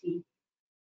capacity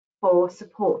for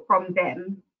support from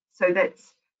them, so that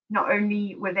not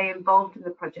only were they involved in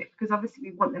the project, because obviously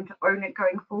we want them to own it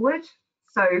going forward.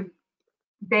 So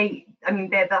they're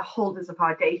the holders of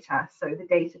our data. So the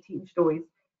data team should always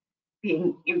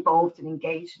be involved and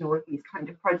engaged in all of these kind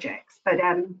of projects. But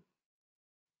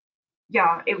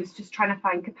yeah, it was just trying to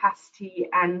find capacity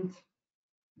and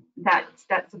that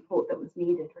support that was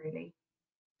needed, really.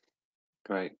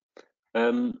 Great.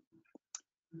 And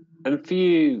for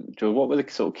you, Joel, what were the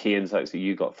sort of key insights that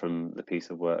you got from the piece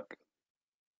of work?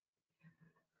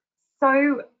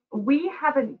 So we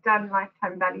haven't done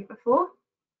lifetime value before.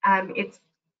 It's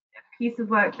a piece of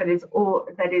work that is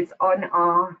on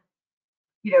our,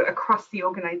 across the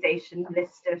organisation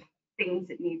list of things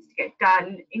that needs to get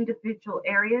done. Individual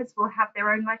areas will have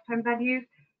their own lifetime value,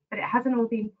 but it hasn't all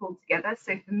been pulled together.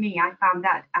 So for me, I found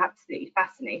that absolutely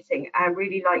fascinating. I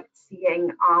really liked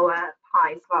seeing our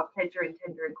PIEs, so our pledger and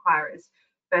tender inquirers,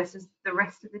 versus the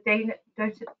rest of the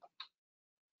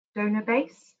donor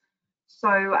base. So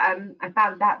I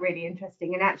found that really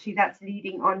interesting, and actually that's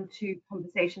leading on to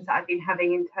conversations that I've been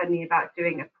having internally about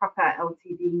doing a proper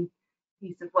LTV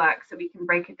piece of work, so we can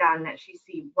break it down and actually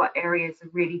see what areas are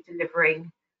really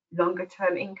delivering longer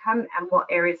term income and what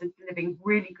areas are delivering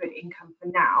really good income for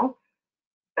now,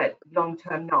 but long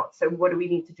term not. So what do we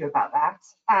need to do about that?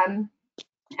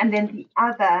 And then the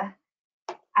other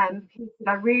piece that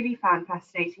I really found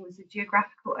fascinating was the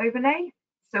geographical overlay.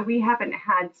 So we haven't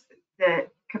had the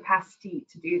capacity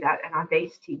to do that, and our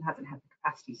data team hasn't had the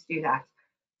capacity to do that.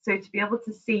 So to be able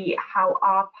to see how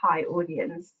our PIE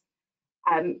audience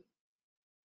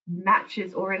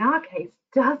matches, or in our case,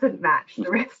 doesn't match the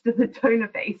rest of the donor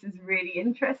base is really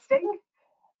interesting.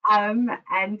 And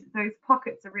those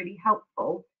pockets are really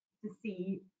helpful to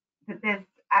see that there's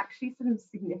actually some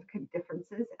significant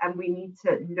differences, and we need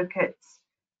to look at,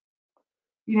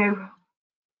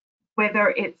 whether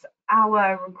it's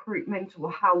our recruitment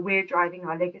or how we're driving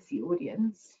our legacy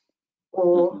audience,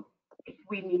 or if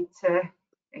we need to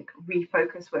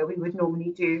refocus where we would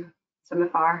normally do some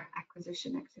of our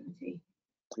acquisition activity.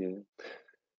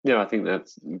 Yeah, I think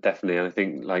that's definitely, and I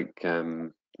think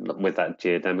with that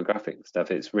geodemographic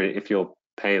stuff, it's really, if you're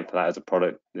paying for that as a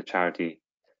product, the charity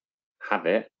have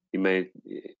it,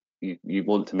 you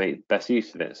want to make best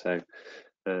use of it. So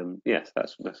yes,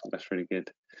 that's really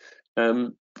good.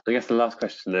 I guess the last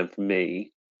question then for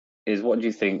me is, what do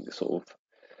you think sort of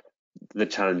the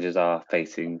challenges are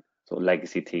facing sort of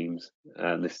legacy teams?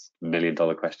 This $1 million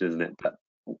question, isn't it? But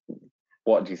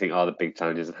what do you think are the big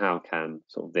challenges, and how can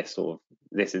this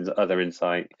other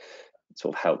insight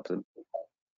sort of help them?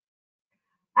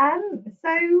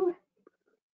 So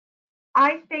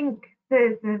I think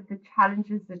the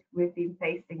challenges that we've been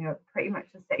facing are pretty much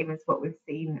the same as what we've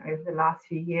seen over the last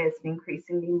few years, an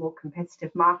increasingly more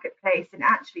competitive marketplace, and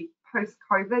actually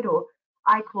post-COVID, or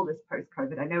I call this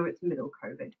post-COVID. I know it's middle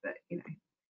COVID, but it's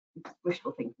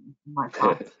wishful thinking on my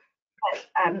part.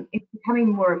 But it's becoming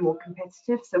more and more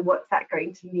competitive. So what's that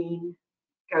going to mean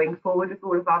going forward with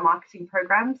all of our marketing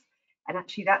programs? And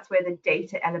actually, that's where the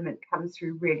data element comes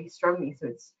through really strongly. So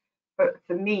it's,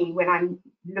 for me, when I'm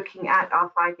looking at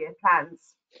our 5-year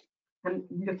plans, I'm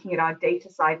looking at our data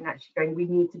side and actually going, we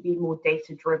need to be more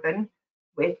data driven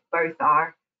with both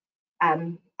our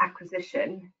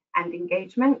acquisition and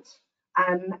engagement.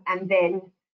 And then,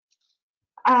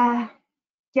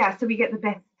 so we get the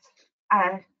best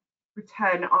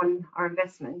return on our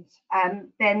investment.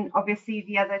 Then obviously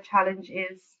the other challenge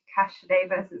is cash today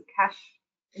versus cash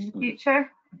in the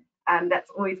future. That's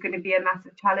always going to be a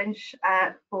massive challenge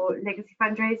for legacy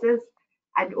fundraisers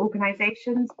and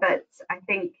organizations. But I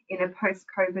think in a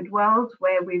post-COVID world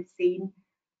where we've seen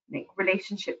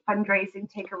relationship fundraising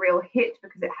take a real hit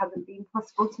because it hasn't been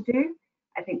possible to do,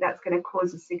 I think that's going to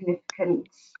cause a significant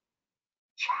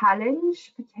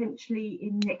challenge potentially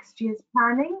in next year's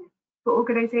planning for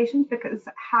organizations, because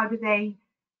how do they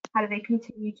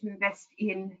continue to invest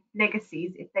in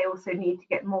legacies if they also need to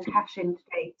get more cash in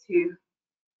today to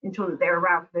ensure that they're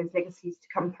around for those legacies to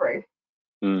come through?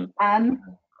 And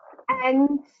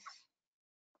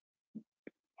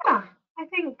yeah, I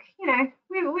think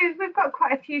we've got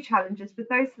quite a few challenges, but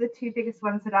those are the two biggest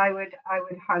ones that I would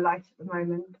highlight at the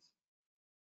moment.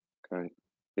 Great.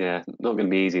 Yeah, not going to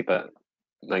be easy, but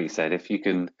like you said, if you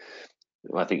can,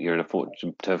 I think you're in a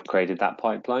fortune to have created that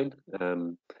pipeline,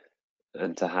 and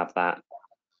to have that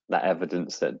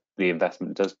evidence that the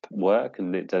investment does work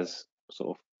and it does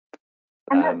sort of.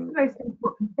 And that's the most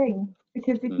important thing,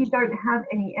 because if you don't have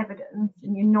any evidence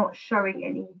and you're not showing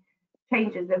any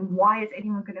changes, then why is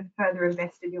anyone going to further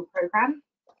invest in your program?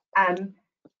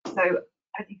 So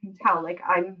as you can tell,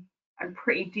 I'm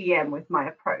pretty DM with my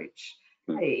approach.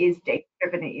 It is data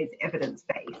driven, it is evidence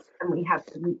based, and we have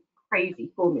some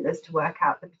crazy formulas to work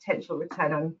out the potential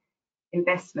return on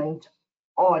investment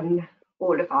on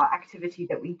all of our activity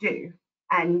that we do.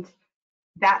 And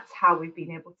that's how we've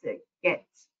been able to get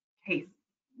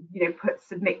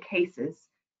submit cases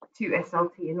to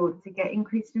SLT in order to get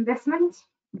increased investment,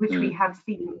 which we have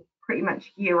seen pretty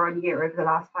much year on year over the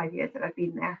last 5 years that I've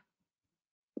been there.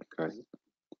 Great.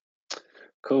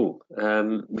 Cool.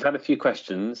 We've had a few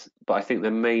questions, but I think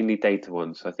they're mainly data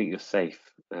ones, so I think you're safe,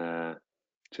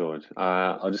 George.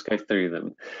 I'll just go through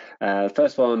them.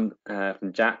 First one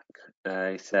from Jack.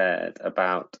 He said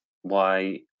about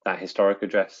why that historic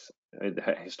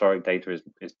data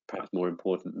is perhaps more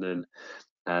important than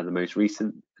the most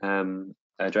recent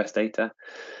address data.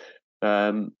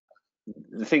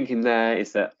 The thinking there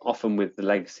is that often with the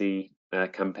legacy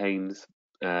campaigns,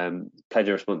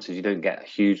 pledger responses, you don't get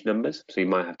huge numbers, so you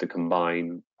might have to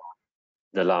combine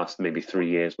the last maybe 3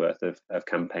 years worth of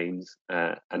campaigns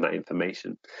and that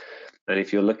information. And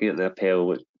if you're looking at the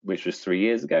appeal which was 3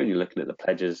 years ago, and you're looking at the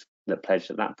pledgers that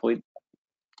pledged at that point,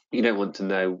 you don't want to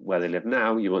know where they live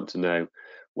now, you want to know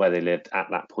where they lived at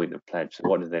that point of pledge. So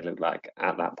what did they look like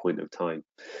at that point of time?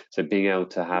 So being able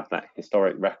to have that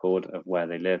historic record of where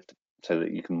they lived, so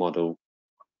that you can model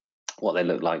what they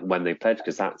look like when they pledge,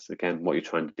 because that's again what you're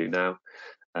trying to do now.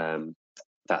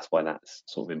 That's why that's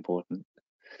sort of important.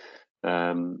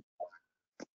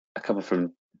 A couple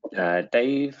from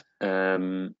Dave.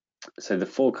 So the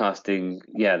forecasting,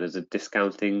 there's a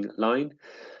discounting line.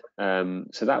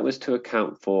 So that was to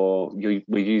account for, we're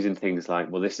using things like,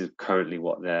 well, this is currently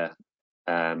what their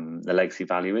the legacy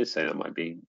value is. So that might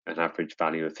be an average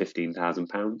value of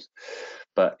 £15,000.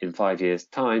 But in 5 years'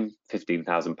 time,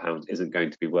 £15,000 isn't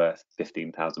going to be worth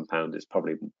 £15,000. It's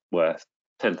probably worth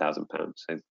 £10,000.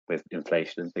 So with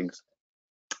inflation and things.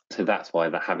 So that's why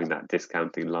having that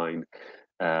discounting line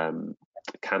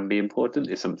can be important.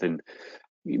 It's something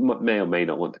you may or may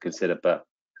not want to consider, but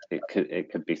it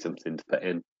could be something to put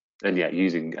in. And yeah,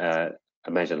 using a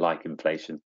measure like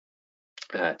inflation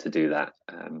to do that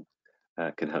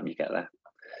can help you get there.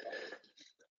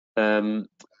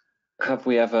 Have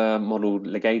we ever modelled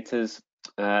ligators?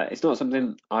 It's not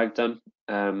something I've done.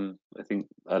 I think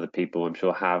other people, I'm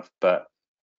sure, have, but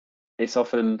it's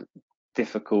often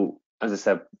difficult. As I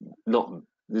said,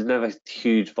 there's never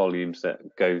huge volumes that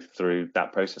go through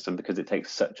that process, and because it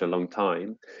takes such a long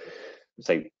time,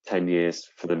 say 10 years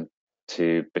for them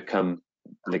to become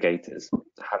ligators,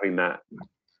 having that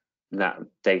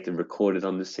data recorded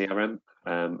on the CRM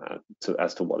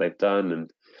as to what they've done and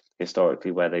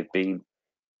historically where they've been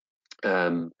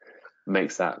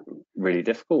makes that really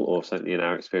difficult, or certainly in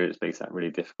our experience makes that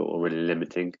really difficult or really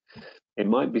limiting. It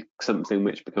might be something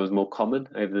which becomes more common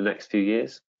over the next few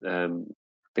years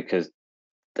because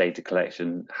data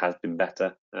collection has been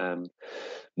better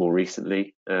more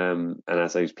recently, and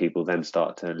as those people then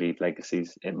start to leave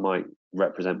legacies, it might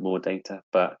represent more data,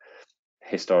 but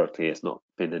historically it's not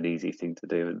been an easy thing to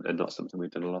do and not something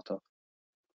we've done a lot of.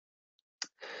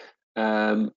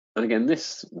 And again,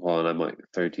 this one I might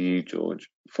throw to you, George.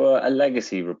 For a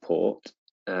legacy report,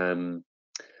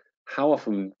 how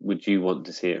often would you want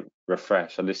to see it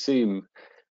refresh? I'd assume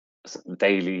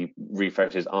daily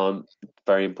refreshes aren't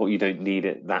very important. You don't need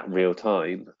it that real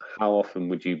time. How often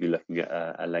would you be looking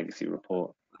at a legacy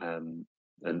report and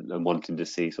wanting to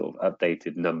see sort of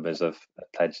updated numbers of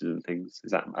pledges and things?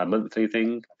 Is that a monthly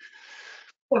thing?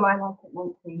 So I like it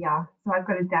monthly, yeah. So I've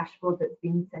got a dashboard that's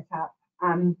been set up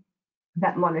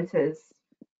that monitors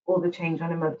all the change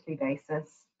on a monthly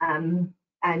basis. And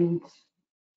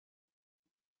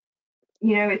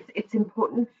you know, it's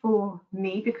important for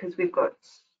me because we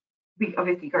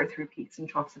obviously go through peaks and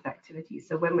troughs of activity.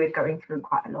 So when we're going through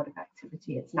quite a lot of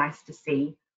activity, it's nice to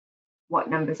see what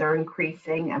numbers are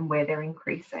increasing and where they're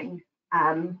increasing.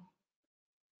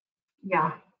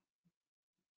 Yeah.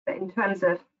 But in terms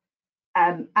of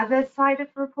other side of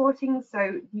reporting,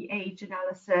 so the age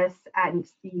analysis and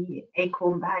the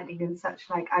ACORN banding and such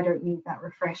like, I don't need that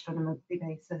refreshed on a monthly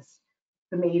basis.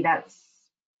 For me, that's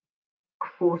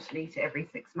quarterly to every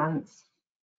 6 months.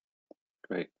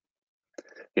 Great.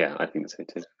 Yeah, I think so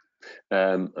too.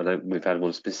 And we've had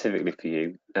one specifically for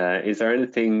you. Is there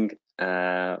anything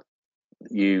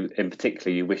you, in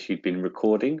particular, you wish you'd been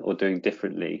recording or doing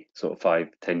differently, sort of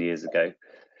 5-10 years ago,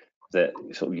 that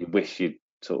sort of you wish you'd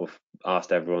sort of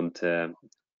asked everyone to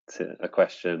a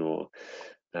question, or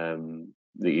that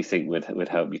you think would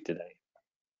help you today?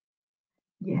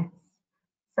 Yes.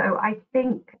 So I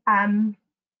think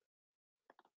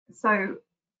so.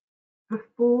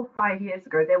 Before 5 years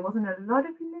ago, there wasn't a lot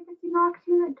of legacy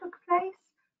marketing that took place,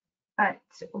 but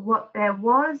what there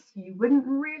was, you wouldn't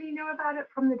really know about it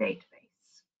from the database.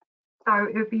 So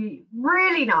it would be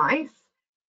really nice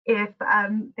if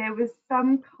there was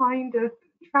some kind of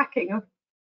tracking of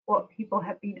what people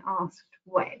have been asked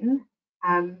when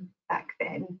back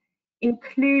then,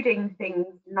 including things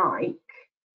like,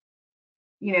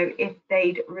 you know, if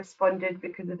they'd responded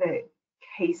because of a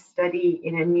case study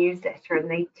in a newsletter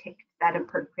and they ticked that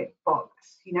appropriate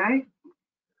box, you know,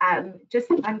 just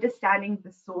understanding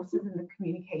the sources and the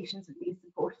communications that these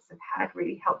supporters have had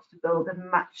really helps to build a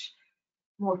much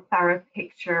more thorough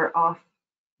picture of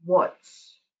what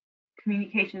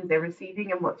communications they're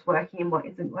receiving and what's working and what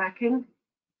isn't working.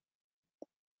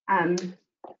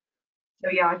 So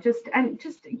yeah, just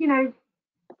you know,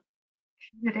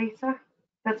 the data.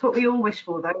 That's what we all wish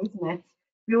for, though, isn't it?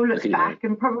 We all look back,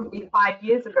 and probably 5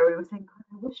 years ago we were saying, God,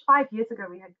 I wish 5 years ago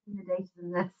we had cleaner data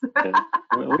than this. Yeah.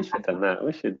 I wish we'd done that. I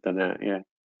wish we'd done that. Yeah.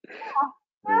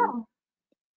 Yeah.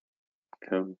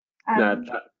 Cool.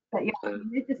 But yeah,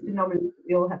 it's just anomalies that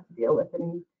we all have to deal with,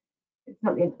 and it's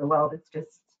not the end of the world. It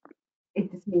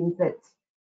just means that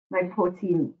my poor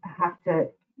team have to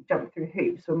jump through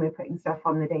hoops when we're putting stuff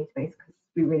on the database because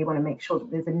we really want to make sure that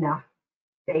there's enough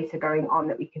data going on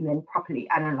that we can then properly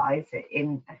analyze it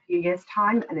in a few years'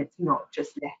 time, and it's not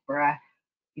just left for a,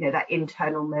 you know, that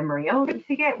internal memory. Oh, don't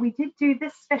forget we did do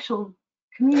this special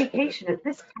communication at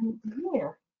this time of the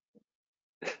year.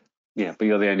 Yeah, but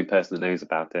you're the only person that knows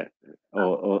about it,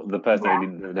 or the person that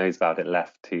only knows about it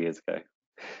left 2 years ago.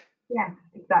 Yeah,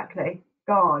 exactly.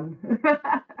 Gone.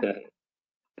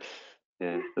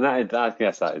 Yeah, and I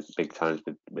guess that is big challenge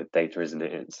with data, isn't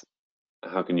it?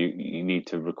 how can you need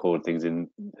to record things in,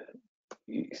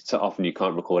 so often you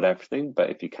can't record everything, but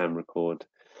if you can record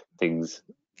things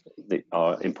that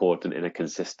are important in a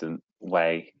consistent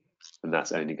way, then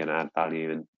that's only going to add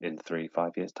value in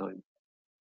 3-5 years time.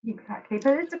 Exactly,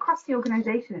 but it's across the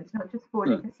organisation. It's not just for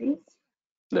legacies.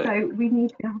 No. So we need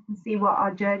to be able to see what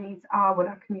our journeys are, what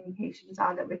our communications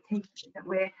are that we're taking, that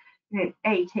we're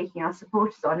taking our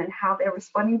supporters on, and how they're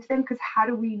responding to them. Because how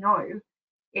do we know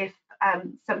if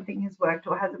something has worked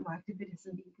or hasn't worked if it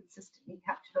isn't being consistently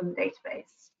captured on the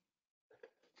database?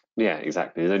 Yeah,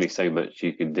 exactly. There's only so much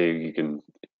you can do.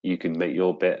 You can make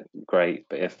your bit great,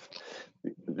 but if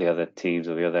the other teams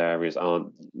or the other areas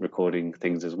aren't recording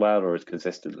things as well or as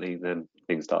consistently, then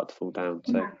things start to fall down.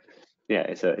 So yeah,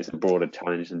 it's a broader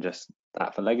challenge than just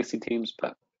that for legacy teams,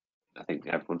 but I think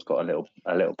everyone's got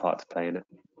a little part to play in it.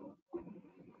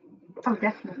 Oh,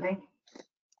 definitely.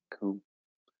 Cool.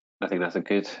 I think that's a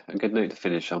good note to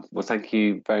finish on. Well, thank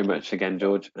you very much again,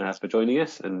 George, for joining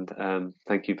us, and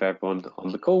thank you for everyone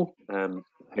on the call.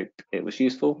 Hope it was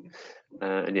useful,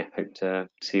 and yeah, hope to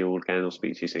see you all again or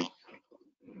speak to you soon.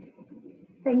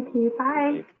 Thank you.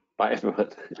 Bye. Bye,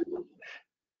 everyone.